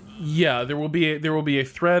not? Yeah, there will be a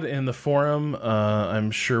thread in the forum.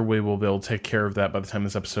 I'm sure we will be able to take care of that by the time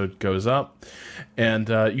this episode goes up. And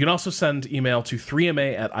you can also send email to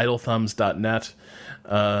 3ma@idlethumbs.net.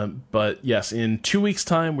 But yes, in 2 weeks'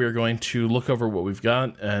 time, we're going to look over what we've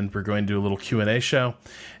got, and we're going to do a little Q&A show.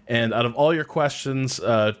 And out of all your questions,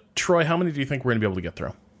 Troy, how many do you think we're going to be able to get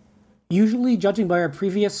through? Usually, judging by our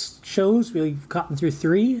previous shows, we've gotten through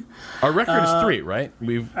 3. Our record is 3, right?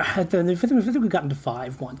 I think we've gotten to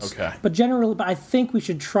 5 once. Okay. But I think we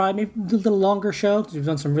should try maybe a little longer show, because we've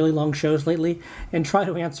done some really long shows lately, and try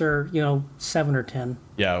to answer, 7 or 10.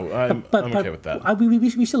 Yeah, I'm okay with that.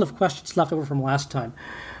 We still have questions left over from last time.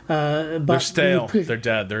 But they're stale. They're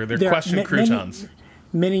dead. They're question croutons.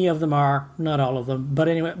 Many of them are, not all of them. But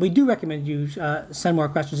anyway, we do recommend you send more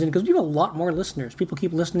questions in, because we have a lot more listeners. People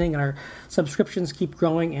keep listening, and our subscriptions keep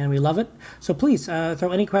growing, and we love it. So please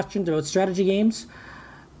throw any questions about strategy games,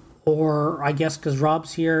 or I guess because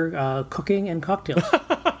Rob's here, cooking and cocktails.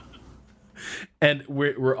 And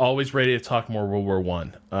we're always ready to talk more World War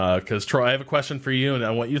One. Because Troy, I have a question for you, and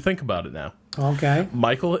I want you to think about it now. Okay.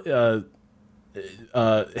 Michael.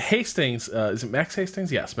 Hastings, is it Max Hastings?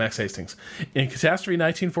 Yes, Max Hastings. In Catastrophe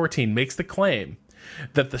 1914 makes the claim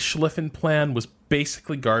that the Schlieffen Plan was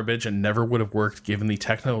basically garbage and never would have worked given the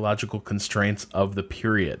technological constraints of the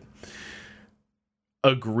period.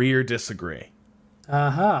 Agree or disagree?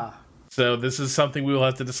 Aha. So this is something we will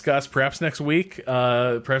have to discuss perhaps next week.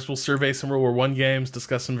 Perhaps we'll survey some World War I games,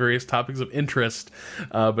 discuss some various topics of interest.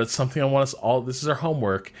 But it's something I want us all, this is our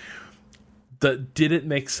homework. Did it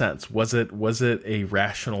make sense? Was it a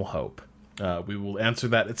rational hope? We will answer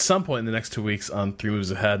that at some point in the next 2 weeks on 3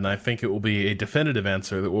 Moves Ahead, and I think it will be a definitive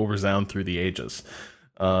answer that will resound through the ages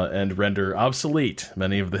and render obsolete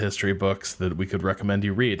many of the history books that we could recommend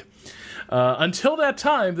you read. Until that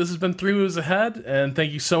time, this has been 3 Moves Ahead, and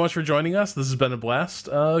thank you so much for joining us. This has been a blast.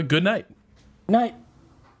 Good night. Night.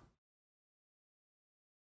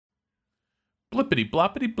 Blippity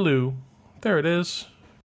bloppity blue. There it is.